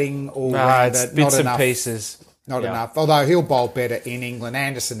batting all round. It's bits and pieces. Not enough. Although he'll bowl better in England.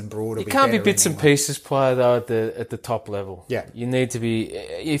 Anderson and Broad will be better. You can't be bits and pieces player though at the top level. Yeah. You need to be,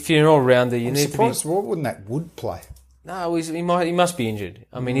 if you're an all rounder, you need to be. Why wouldn't that Wood play? No, he must be injured.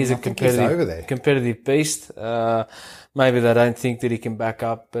 I mean, he's a competitive beast. Maybe they don't think that he can back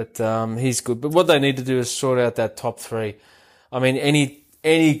up, but he's good. But what they need to do is sort out that top 3. I mean,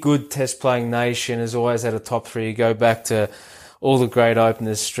 any good test-playing nation has always had a top three. You go back to all the great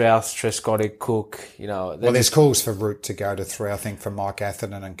openers, Strauss, Trescotty, Cook, Well, there's calls for Root to go to 3, I think, for Mike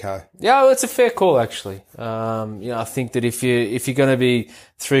Atherton and co. Yeah, well, it's a fair call, actually. I think that if you're going to be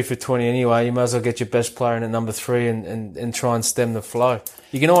 3 for 20 anyway, you might as well get your best player in at number 3 and try and stem the flow.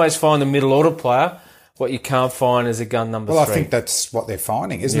 You can always find a middle order player. What you can't find is a gun number 3. Well, I think that's what they're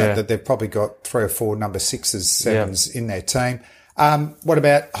finding, isn't it? That they've probably got 3 or 4 number 6s, 7s in their team. What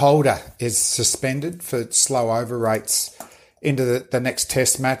about Holder is suspended for slow over rates into the next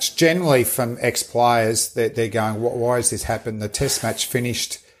test match? Generally from ex-players, they're going, why has this happened? The test match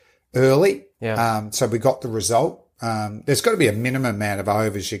finished early. Yeah. So we got the result. There's got to be a minimum amount of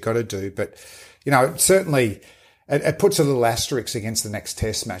overs you've got to do, but, certainly it puts a little asterisk against the next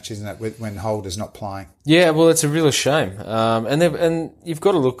test match, isn't it, when Holder's not playing? Yeah, well, it's a real shame. And you've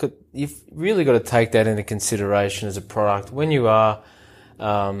got to you've really got to take that into consideration as a product. When you are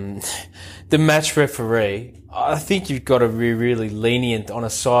the match referee, I think you've got to be really lenient on a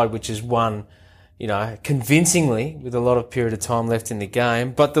side which is won, convincingly with a lot of period of time left in the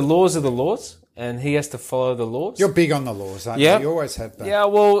game. But the laws are the laws, and he has to follow the laws. You're big on the laws, aren't you? You always have been. Yeah,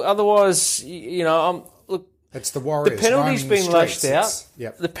 well, otherwise, it's the Warriors. The penalty's been lashed out.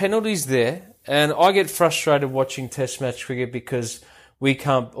 The penalty's there, and I get frustrated watching Test match cricket because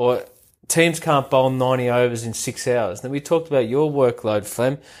teams can't bowl 90 overs in 6 hours. Now, we talked about your workload,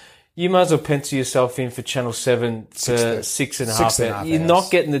 Flem. You might as well pencil yourself in for Channel 7 to 6.5 hours. You're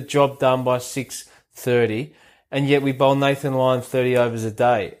not getting the job done by 6:30, and yet we bowl Nathan Lyon 30 overs a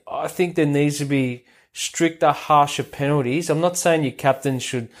day. I think there needs to be stricter, harsher penalties. I'm not saying your captain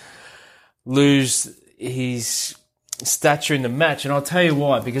should lose his stature in the match, and I'll tell you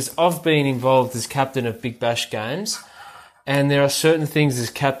why. Because I've been involved as captain of Big Bash games, and there are certain things as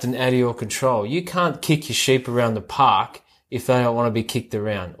captain out of your control. You can't kick your sheep around the park if they don't want to be kicked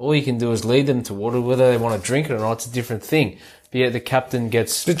around. All you can do is lead them to water. Whether they want to drink it or not, it's a different thing. But yet the captain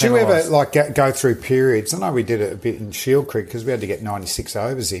gets penalised. Did you ever go through periods? I know we did it a bit in Shield Cricket because we had to get 96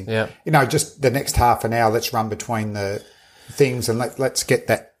 overs in. Yeah. Just the next half an hour, let's run between the things and let's get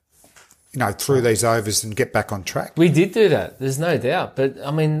that, through these overs and get back on track. We did do that. There's no doubt. But,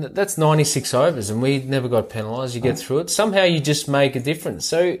 that's 96 overs and we never got penalised. You get through it. Somehow you just make a difference.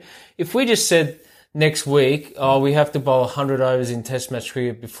 So if we just said next week, we have to bowl 100 overs in Test match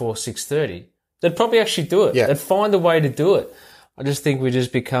cricket before 6:30, they'd probably actually do it. Yeah. They'd find a way to do it. I just think we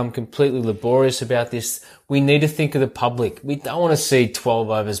just become completely laborious about this. We need to think of the public. We don't want to see 12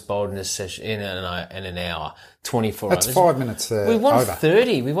 overs bowled in a session in an hour, 24 overs. That's 5 minutes We want over.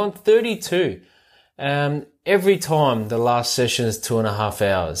 30. We want 32. Every time the last session is 2.5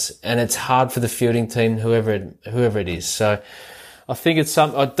 hours, and it's hard for the fielding team, whoever it is. So I think it's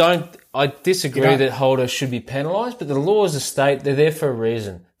something. I disagree that Holder should be penalised, but the laws of state, they're there for a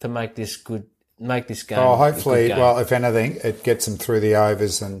reason to make this good. Make this game. Oh, hopefully, well, if anything, it gets them through the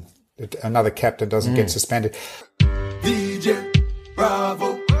overs and another captain doesn't get suspended. DJ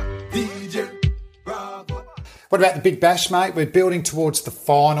Bravo, DJ Bravo. What about the Big Bash, mate? We're building towards the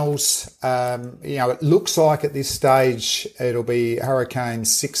finals. It looks like at this stage it'll be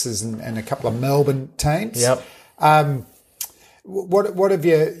Hurricanes, Sixers, and a couple of Melbourne teams. Yep. What have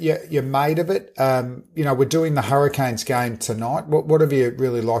you made of it? We're doing the Hurricanes game tonight. What have you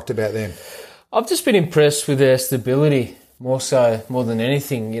really liked about them? I've just been impressed with their stability, more than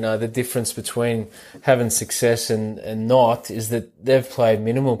anything. The difference between having success and not is that they've played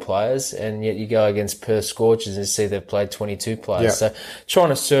minimal players, and yet you go against Perth Scorchers and see they've played 22 players. Yep. So trying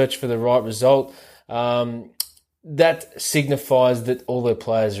to search for the right result, that signifies that all their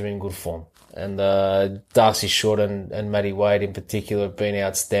players are in good form. And Darcy Short and Matty Wade in particular have been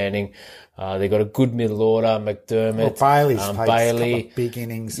outstanding. They've got a good middle order. McDermott, Bailey's played Bailey, a couple of big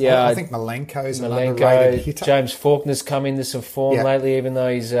innings. Yeah, I think Malenko's an underrated hitter. James Faulkner's come into some form lately, even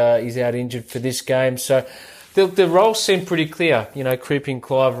though he's out injured for this game. So the roles seem pretty clear. Creeping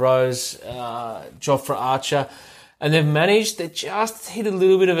Clive Rose, Jofra Archer. And they've managed to just hit a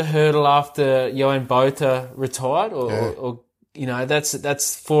little bit of a hurdle after Johan Botha retired or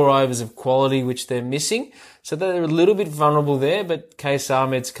that's 4 overs of quality which they're missing. So they're a little bit vulnerable there, but Case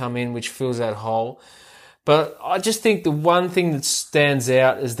Ahmed's come in, which fills that hole. But I just think the one thing that stands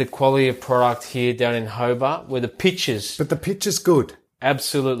out is the quality of product here down in Hobart, where the pitch is... But the pitch is good.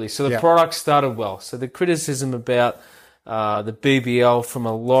 Absolutely. So the product started well. So the criticism about the BBL from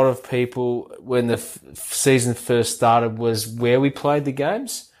a lot of people when the season first started was where we played the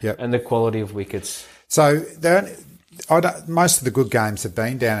games and the quality of wickets. So most of the good games have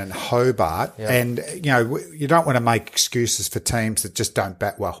been down in Hobart, and you don't want to make excuses for teams that just don't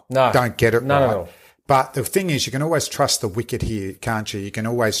bat well, don't get it right. At all. But the thing is, you can always trust the wicket here, can't you? You can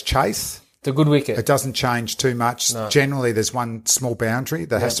always chase. It's a good wicket. It doesn't change too much. No. Generally, there's one small boundary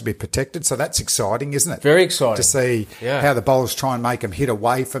that has to be protected. So that's exciting, isn't it? Very exciting. To see how the bowlers try and make them hit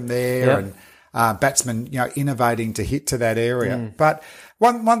away from there and batsmen, innovating to hit to that area. But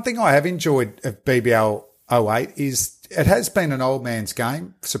one thing I have enjoyed of BBL 08 is it has been an old man's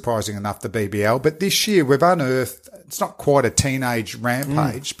game, surprising enough, the BBL. But this year we've unearthed, it's not quite a teenage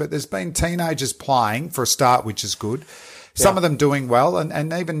rampage, but there's been teenagers playing for a start, which is good. Some of them doing well,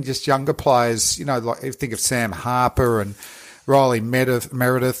 and even just younger players, like you think of Sam Harper and Riley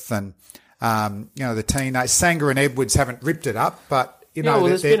Meredith and, the teenage Sanger and Edwards haven't ripped it up, but,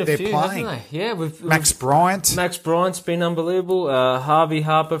 they're few, playing. Haven't they? Yeah, Max Bryant. Max Bryant's been unbelievable. Harvey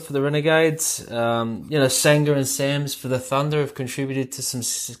Harper for the Renegades. Sanger and Sams for the Thunder have contributed to some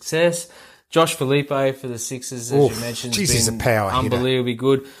success. Josh Felipe for the Sixers, as you mentioned, he's a power unbelievably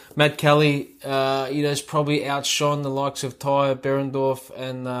good. Matt Kelly, has probably outshone the likes of Ty Berendorf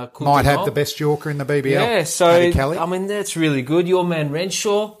and Coulter. Might have the best Yorker in the BBL. Yeah, so Matty Kelly. I mean that's really good. Your man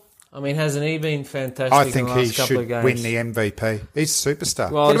Renshaw, hasn't he been fantastic? I think in the last he couple should of games? win the MVP. He's a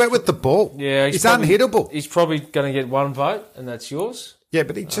superstar. Well, what about with the ball? Yeah, he's unhittable. He's probably going to get one vote, and that's yours. Yeah,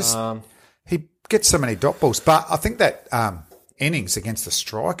 but he just he gets so many dot balls. But I think that innings against the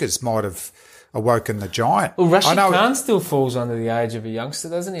Strikers might have awoken the giant. Well, Rashid Khan still falls under the age of a youngster,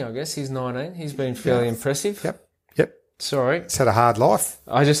 doesn't he? I guess he's 19. He's been fairly impressive. Yep. Sorry. He's had a hard life.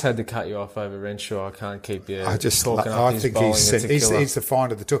 I just had to cut you off over Renshaw. I can't keep you talking up I his think bowling. he's the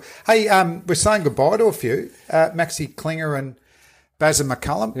find of the tour. Hey, we're saying goodbye to a few. Maxi Klinger and Bazza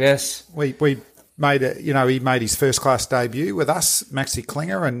McCullum. Yes. We made he made his first class debut with us, Maxi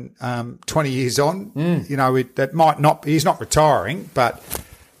Klinger, and 20 years on, that might not, he's not retiring, but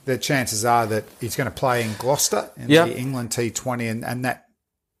the chances are that he's going to play in Gloucester in the England T20, and that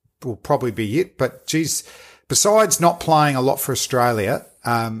will probably be it. But geez, besides not playing a lot for Australia,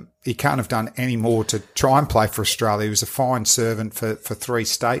 he can't have done any more to try and play for Australia. He was a fine servant for 3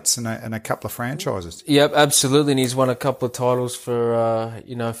 states and a couple of franchises. Yep, absolutely. And he's won a couple of titles for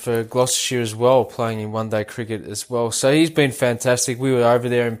Gloucestershire as well, playing in one-day cricket as well. So he's been fantastic. We were over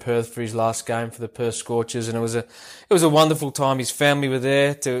there in Perth for his last game for the Perth Scorchers, and it was a wonderful time. His family were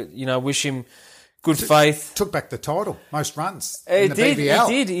there to, wish him good faith. Took back the title, most runs in the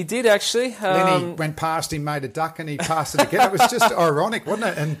BBL. He did actually. Then he went past him, made a duck, and he passed it again. It was just ironic, wasn't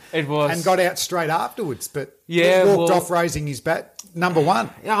it? And it was. And got out straight afterwards, but walked off raising his bat, number 1.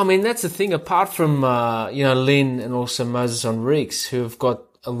 Yeah, that's the thing. Apart from, Lynn and also Moses Enriques, who have got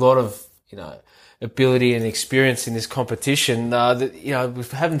a lot of, ability and experience in this competition, we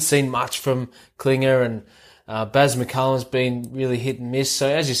haven't seen much from Klinger, and Baz McCullum's been really hit and miss. So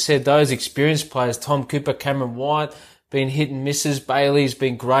as you said, those experienced players, Tom Cooper, Cameron White, been hit and misses. Bailey's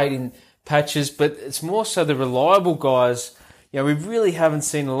been great in patches, but it's more so the reliable guys, we really haven't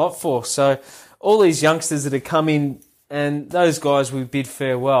seen a lot for. So all these youngsters that have come in, and those guys we bid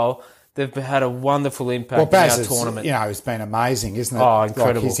farewell, they've had a wonderful impact in our tournament. It's been amazing, isn't it? Oh,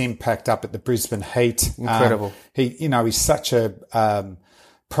 incredible. Like his impact up at the Brisbane Heat. Incredible. He's such a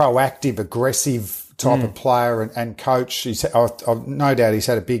proactive, aggressive type of player and coach. I've no doubt he's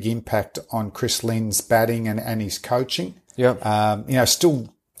had a big impact on Chris Lynn's batting and his coaching. Yep.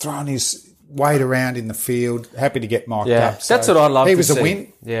 Still throwing his weight around in the field, happy to get mic'd up. So that's what I'd love to see. He was a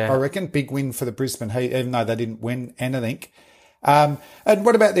win, I reckon. Big win for the Brisbane Heat, even though they didn't win anything. And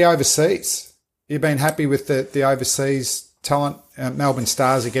what about the overseas? You've been happy with the overseas talent? Melbourne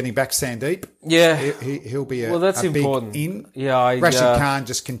Stars are getting back Sandeep. Yeah. He'll be that's big important. in. Yeah. Rashid Khan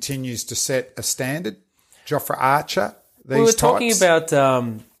just continues to set a standard. Jofra Archer, these we were types. talking about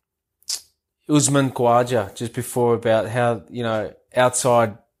Usman Khawaja just before, about how,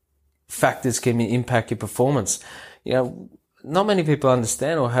 outside factors can impact your performance. Not many people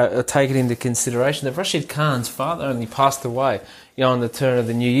understand or take it into consideration that Rashid Khan's father only passed away, on the turn of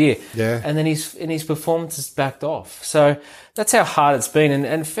the new year. Yeah. And then his performance has backed off. So that's how hard it's been.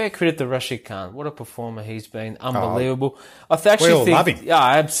 And fair credit to Rashid Khan. What a performer he's been. Unbelievable. I actually we all love him. Yeah,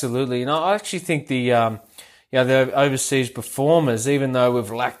 absolutely. And I actually think the overseas performers, even though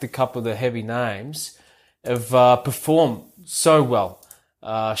we've lacked a couple of the heavy names, have performed so well.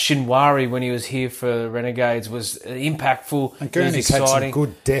 Shinwari, when he was here for the Renegades, was impactful. And Gurney's had some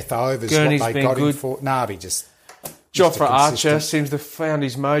good death overs. Gurney's what they been got good. him for. Narby just... Jofra Archer seems to have found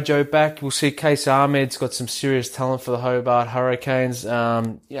his mojo back. We'll see Case Ahmed's got some serious talent for the Hobart Hurricanes.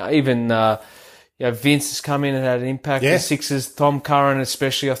 Even Vince has come in and had an impact. Yeah. The Sixers, Tom Curran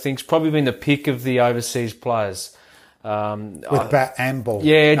especially, I think, has probably been the pick of the overseas players. With bat and ball.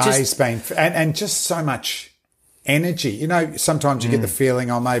 Yeah, he's been... And just so much energy. You know, sometimes you get the feeling,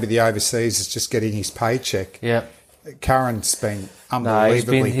 maybe the overseas is just getting his paycheck. Yeah. Curran's been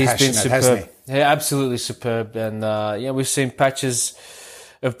unbelievably passionate, hasn't he? Yeah, absolutely superb. And, we've seen patches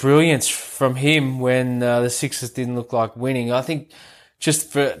of brilliance from him when the Sixers didn't look like winning. I think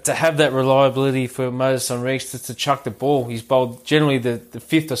just to have that reliability for Moses Henriques to chuck the ball. He's bowled generally the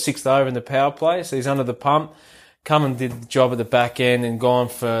fifth or sixth over in the power play, so he's under the pump. Cummins did the job at the back end and gone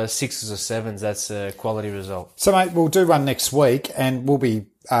for sixes or sevens. That's a quality result. So, mate, we'll do one next week, and we'll be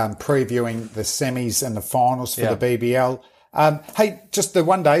previewing the semis and the finals for the BBL. Hey, just the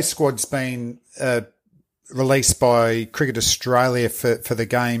one-day squad's been released by Cricket Australia for the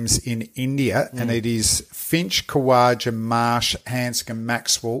games in India, and it is Finch, Khawaja, Marsh, Hanscom,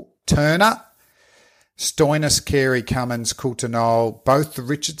 Maxwell, Turner, Stoinis, Carey, Cummins, Coulter-Nile, both the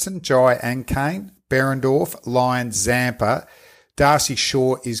Richardson, Jai and Kane, Berendorf, Lyons, Zampa. Darcy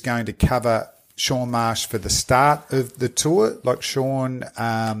Shaw is going to cover Sean Marsh for the start of the tour. Like Sean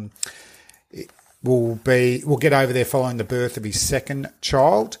will get over there following the birth of his second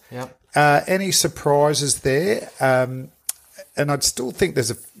child. Yep. Any surprises there? And I'd still think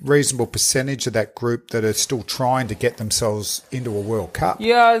there's a reasonable percentage of that group that are still trying to get themselves into a World Cup.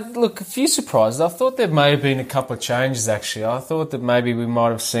 Yeah, look, a few surprises. I thought there may have been a couple of changes, actually. I thought that maybe we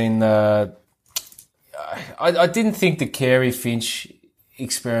might have seen I didn't think the Carey-Finch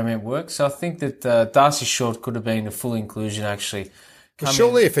experiment worked, so I think that Darcy Short could have been a full inclusion, actually. Well,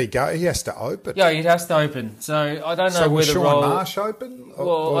 surely if he has to open. Yeah, he has to open. So I don't know so whether Sean Marsh open?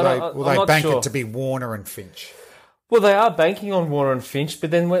 Or will they bank it to be Warner and Finch? Well, they are banking on Warner and Finch, but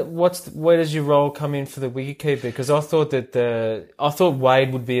then where does your role come in for the wicketkeeper? Because I thought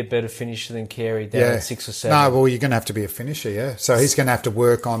Wade would be a better finisher than Carey down at 6 or 7. No, well, you're going to have to be a finisher, yeah. So he's going to have to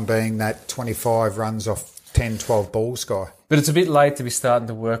work on being that 25 runs off 10, 12 balls guy. But it's a bit late to be starting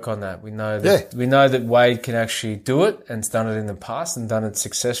to work on that. We know that Wade can actually do it and's done it in the past and done it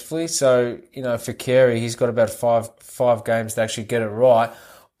successfully. So, for Carey, he's got about five games to actually get it right,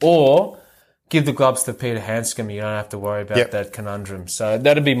 or give the gloves to Peter Hanscom. You don't have to worry about that conundrum. So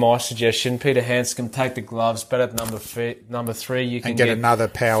that'd be my suggestion. Peter Hanscom, take the gloves. But at number three, you can get another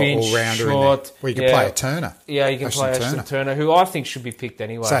power Finch, all-rounder Short, in there. Well, you can play a Turner. Yeah, you can play Ashton Turner, who I think should be picked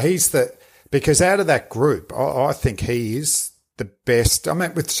anyway. So because out of that group, I think he is the best. I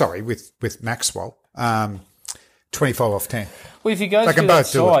mean, with Maxwell, 25 off 10. Well, if you go through that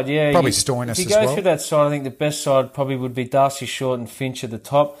side, probably Stoinis as well. If you go through that side, I think the best side probably would be Darcy Short and Finch at the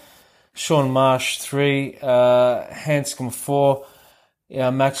top. Sean Marsh 3, Hanscom 4,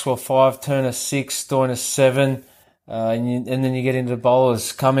 Maxwell 5, Turner 6, Stoinis 7, and then you get into the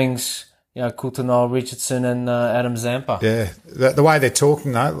bowlers, Cummins, Coulter-Nile, Richardson, and Adam Zampa. Yeah, the way they're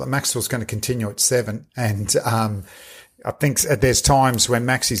talking though, Maxwell's going to continue at 7, and I think there's times when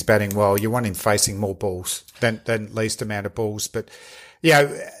Maxi's batting well, you want him facing more balls than least amount of balls, but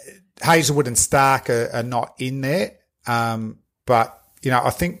Hazelwood and Stark are not in there, but I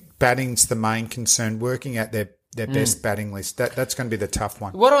think batting's the main concern, working out their best batting list. That's going to be the tough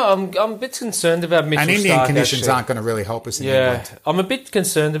one. What I'm a bit concerned about Mitchell Stark. And Indian conditions actually aren't going to really help us in England. I'm a bit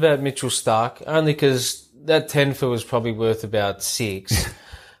concerned about Mitchell Stark, only because that 10 for was probably worth about 6.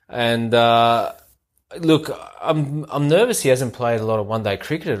 And look, I'm nervous he hasn't played a lot of one-day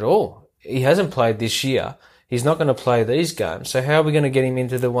cricket at all. He hasn't played this year. He's not going to play these games. So how are we going to get him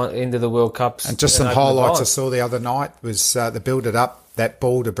into the World Cups? And just some highlights I saw the other night was the build-it up. That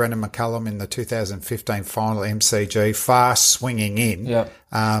ball to Brendan McCullum in the 2015 final MCG, fast swinging in. Yeah.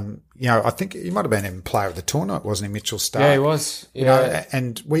 I think he might have been even player of the tournament, wasn't he, Mitchell Stark? Yeah, he was. Yeah.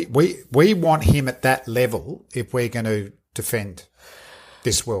 And we want him at that level if we're going to defend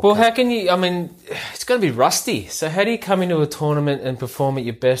this World Cup. Well, how can you? I mean, it's going to be rusty. So how do you come into a tournament and perform at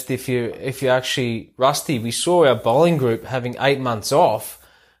your best if you're actually rusty? We saw our bowling group having 8 months off,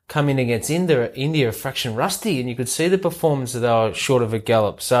 come in against India a fraction rusty, and you could see the performance that they were short of a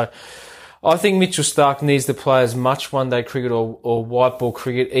gallop. So I think Mitchell Stark needs to play as much one-day cricket or white ball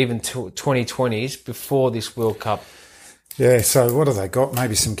cricket, even 2020s, before this World Cup. Yeah, so what have they got?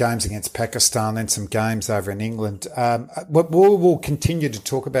 Maybe some games against Pakistan, then some games over in England. We'll continue to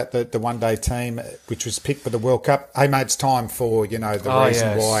talk about the one-day team, which was picked for the World Cup. Hey, mate, it's time for, the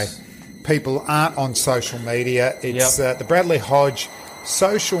reason why people aren't on social media. It's the Bradley Hodge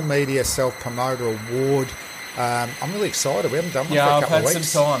Social Media Self-Promoter Award. I'm really excited. We haven't done one for a couple of weeks. I've had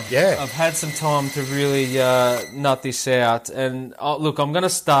some time. Yeah. I've had some time to really nut this out. And look, I'm going to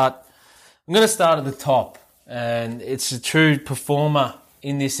start at the top. And it's a true performer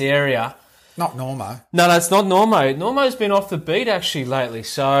in this area. Not Normo. No, it's not Normo. Normo's been off the beat actually lately,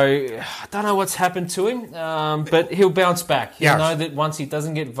 so I don't know what's happened to him, but he'll bounce back. He'll know that once he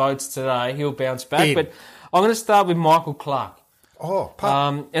doesn't get votes today, he'll bounce back. But I'm going to start with Michael Clark. Oh,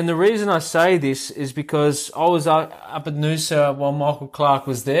 pup. And the reason I say this is because I was up at Noosa while Michael Clark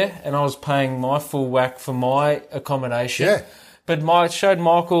was there, and I was paying my full whack for my accommodation. Yeah. But it showed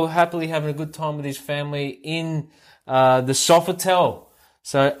Michael happily having a good time with his family in the Sofitel.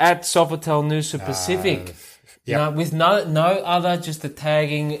 So at Sofitel Noosa Pacific. Yep. With no other, just the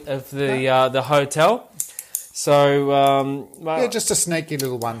tagging of the hotel. So Just a sneaky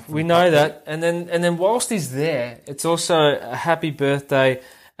little one. We know that, and then whilst he's there, it's also a happy birthday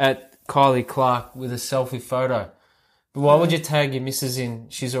at Kylie Clark with a selfie photo. But why would you tag your missus in?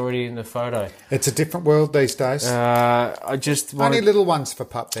 She's already in the photo. It's a different world these days. I just wanted, only little ones for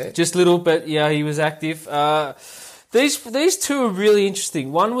pup there. just little, but yeah, he was active. These two are really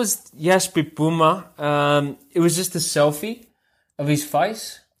interesting. One was Jasprit Buma. It was just a selfie of his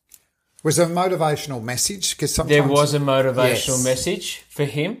face. Was there a motivational message? Because sometimes There was a motivational message for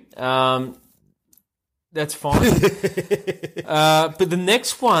him. That's fine. But the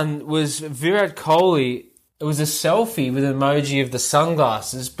next one was Virat Kohli. It was a selfie with an emoji of the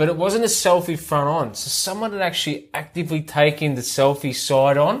sunglasses, but it wasn't a selfie front on. So someone had actually actively taken the selfie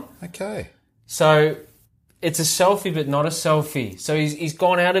side on. Okay. So it's a selfie, but not a selfie. So he's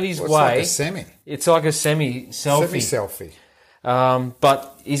gone out of his Well, way. it's like a semi. It's like a semi-selfie. Semi-selfie.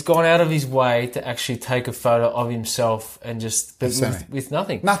 But he's gone out of his way to actually take a photo of himself and just with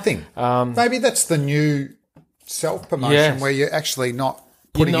nothing. Nothing. Maybe that's the new self-promotion where you're actually not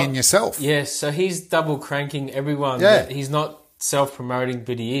putting in yourself. Yes, so he's double cranking everyone. Yeah. That he's not self-promoting,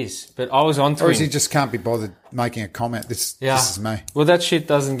 but he is. But I was onto Or him. is he just can't be bothered making a comment? This is me. Well, that shit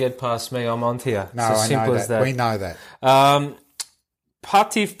doesn't get past me. I'm onto you. No, it's as I simple know as that. that. We know that.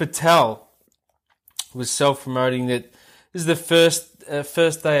 Patif Patel was self-promoting that this is the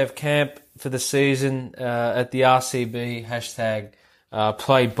first day of camp for the season at the RCB hashtag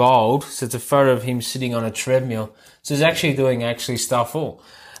play bold. So it's a photo of him sitting on a treadmill. So he's actually doing stuff all.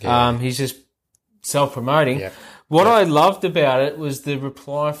 Yeah. He's just self-promoting. Yep. What I loved about it was the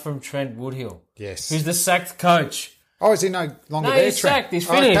reply from Trent Woodhill. Yes. Who's the sacked coach. Oh, is he no longer No, there, he's Trent? sacked. He's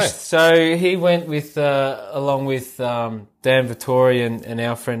finished. Okay. So he went with along with Dan Vittori and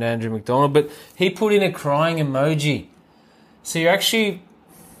our friend Andrew McDonald. But he put in a crying emoji. So you're actually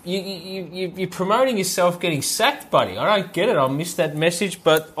you're promoting yourself getting sacked, buddy. I don't get it. I missed that message,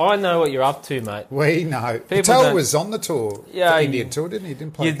 but I know what you're up to, mate. We know. People Patel don't- was on the tour, Yeah, the Indian tour, didn't he? He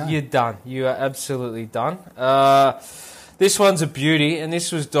didn't play a game. You're done. You are absolutely done. This one's a beauty, and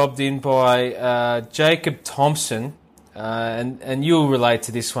this was dobbed in by Jacob Thompson. And you'll relate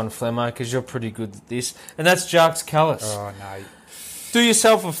to this one, Flemmo, because you're pretty good at this. And that's Jacques Callis. Oh, no. Do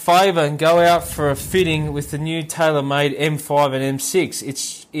yourself a favour and go out for a fitting with the new tailor-made M5 and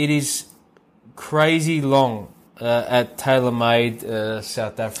M6. It is crazy long at TaylorMade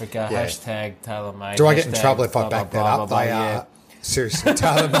South Africa. Yeah. Hashtag TaylorMade. Do I get in hashtag trouble if I blah, back blah, that blah, up? blah, They yeah. are seriously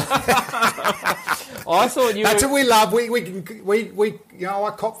tailor-made. I thought you That's were, what we love. We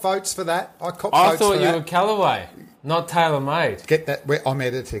I cop votes for that. I thought you that. were Callaway, not TaylorMade. Get that. I'm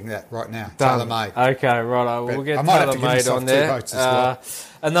editing that right now. Done. Tailor-made. Okay, right. We'll get I might have to give TaylorMade myself on 2 there. votes as well.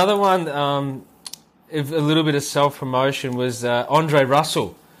 Another one, if a little bit of self-promotion, was Andre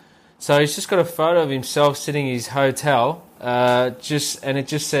Russell. So he's just got a photo of himself sitting in his hotel, and it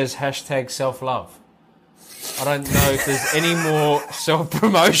just says hashtag self-love. I don't know if there's any more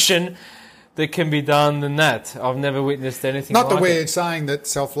self-promotion that can be done than that. I've never witnessed anything Not like that we're it. saying that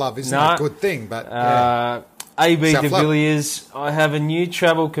self-love isn't No. a good thing, but yeah. AB de Self-love. Villiers, I have a new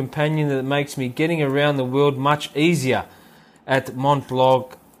travel companion that makes me getting around the world much easier at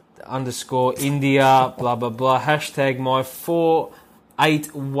Montblanc _India, blah, blah, blah. Hashtag my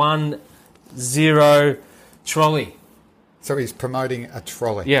 4810 trolley. So he's promoting a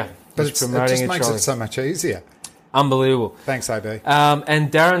trolley. Yeah, But he's it promoting just a makes trolley. it so much easier. Unbelievable. Thanks, AB.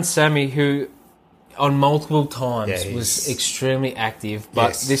 And Darren Sammy, who on multiple times Yeah, was he's- extremely active,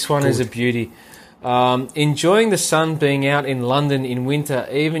 but Yes, this one is a good. beauty. Enjoying the sun being out in London in winter,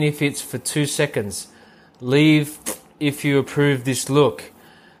 even if it's for 2 seconds. Leave if you approve this look.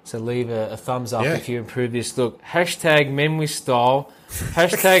 So leave a thumbs up Yeah. if you approve this look. Hashtag men with style.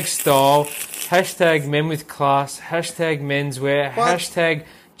 Hashtag style. Hashtag men with class. Hashtag menswear. What? Hashtag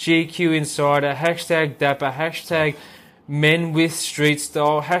GQ Insider. Hashtag dapper. Hashtag men with street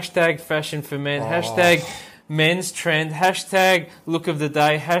style. Hashtag fashion for men. Hashtag men's trend. Hashtag look of the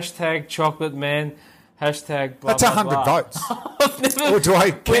day. Hashtag chocolate man. Hashtag blah, That's blah, 100 blah. votes. I've never Or do I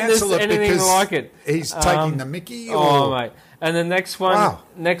witnessed cancel it anything because like it. he's taking the mickey? Or? Oh, mate. And the next one, Wow.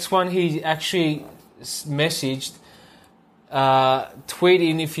 he actually messaged, tweet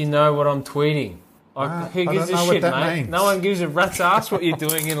in if you know what I'm tweeting. Like, who I gives don't a know what shit, that mate? means. No one gives a rat's ass what you're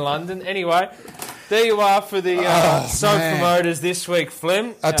doing in London. Anyway, There you are for the soap promoters this week,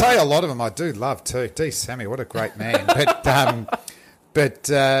 Flem. I'll tell you, a lot of them I do love too. D. Sammy, what a great man. But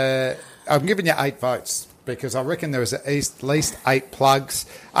I'm giving you 8 votes because I reckon there was at least 8 plugs.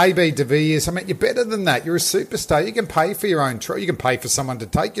 AB De Villiers, I mean, you're better than that. You're a superstar. You can pay for your own trolley. You can pay for someone to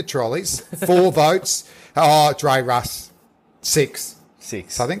take your trolleys. 4 votes. Oh, Dre Russ, 6. So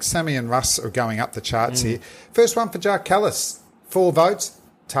I think Sammy and Russ are going up the charts here. First one for Jack Callis, 4 votes.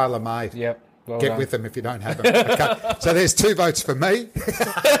 Tailor made. Yep. Well Get done. with them if you don't have them. Okay. So there's 2 votes for me.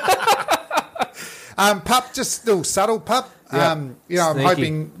 Pup, just a little subtle, Pup. Yep. I'm Sneaky.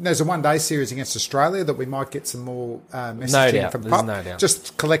 hoping there's a one-day series against Australia that we might get some more messaging from There's Pup. no doubt.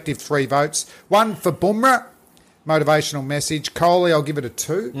 Just collective 3 votes. 1 for Bumrah. Motivational message. Coley, I'll give it a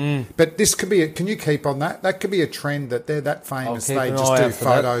 2. But this could be, can you keep on that? That could be a trend that they're that famous. keep They an just eye do out for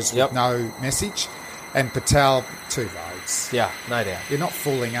that. photos Yep. with no message. And Patel, 2 votes. Yeah, no doubt. You're not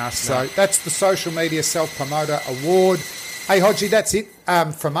fooling us. No. So that's the Social Media Self-Promoter Award. Hey, Hodgie, that's it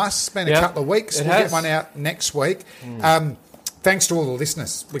from us. It's been a couple of weeks. We'll get one out next week. Thanks to all the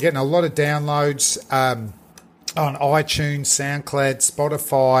listeners. We're getting a lot of downloads on iTunes, SoundCloud,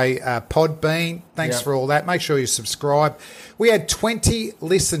 Spotify, Podbean. Thanks for all that. Make sure you subscribe. We had 20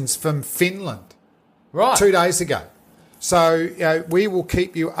 listens from Finland 2 days ago. So we will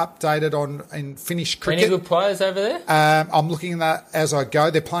keep you updated in Finnish cricket. Any good players over there? I'm looking at that as I go.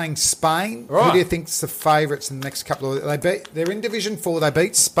 They're playing Spain. Right. Who do you think's the favourites in the next couple of... They're in Division 4. They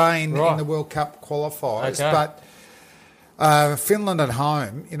beat Spain in the World Cup qualifiers. Okay. But Finland at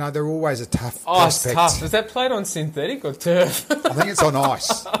home, they're always a tough It's prospect. tough. Was that played on synthetic or turf? I think it's on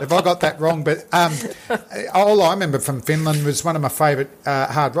ice. Have I got that wrong? But all I remember from Finland was one of my favourite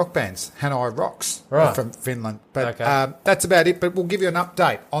hard rock bands, Hanoi Rocks, from Finland. But that's about it. But we'll give you an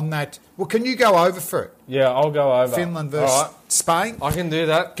update on that. Well, can you go over for it? Yeah, I'll go over. Finland versus Spain. I can do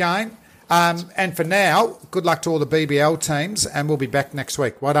that. Game. And for now, good luck to all the BBL teams, and we'll be back next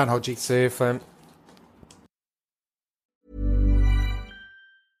week. Well done, Hodgie. See you, Flem.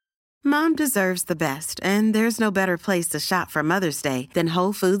 Mom deserves the best, and there's no better place to shop for Mother's Day than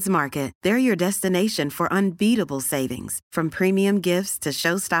Whole Foods Market. They're your destination for unbeatable savings, from premium gifts to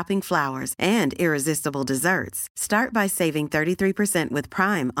show-stopping flowers and irresistible desserts. Start by saving 33% with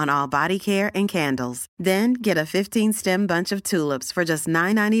Prime on all body care and candles. Then get a 15-stem bunch of tulips for just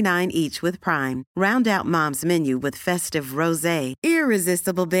 $9.99 each with Prime. Round out Mom's menu with festive rosé,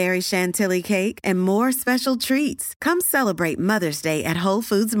 irresistible berry chantilly cake, and more special treats. Come celebrate Mother's Day at Whole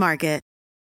Foods Market.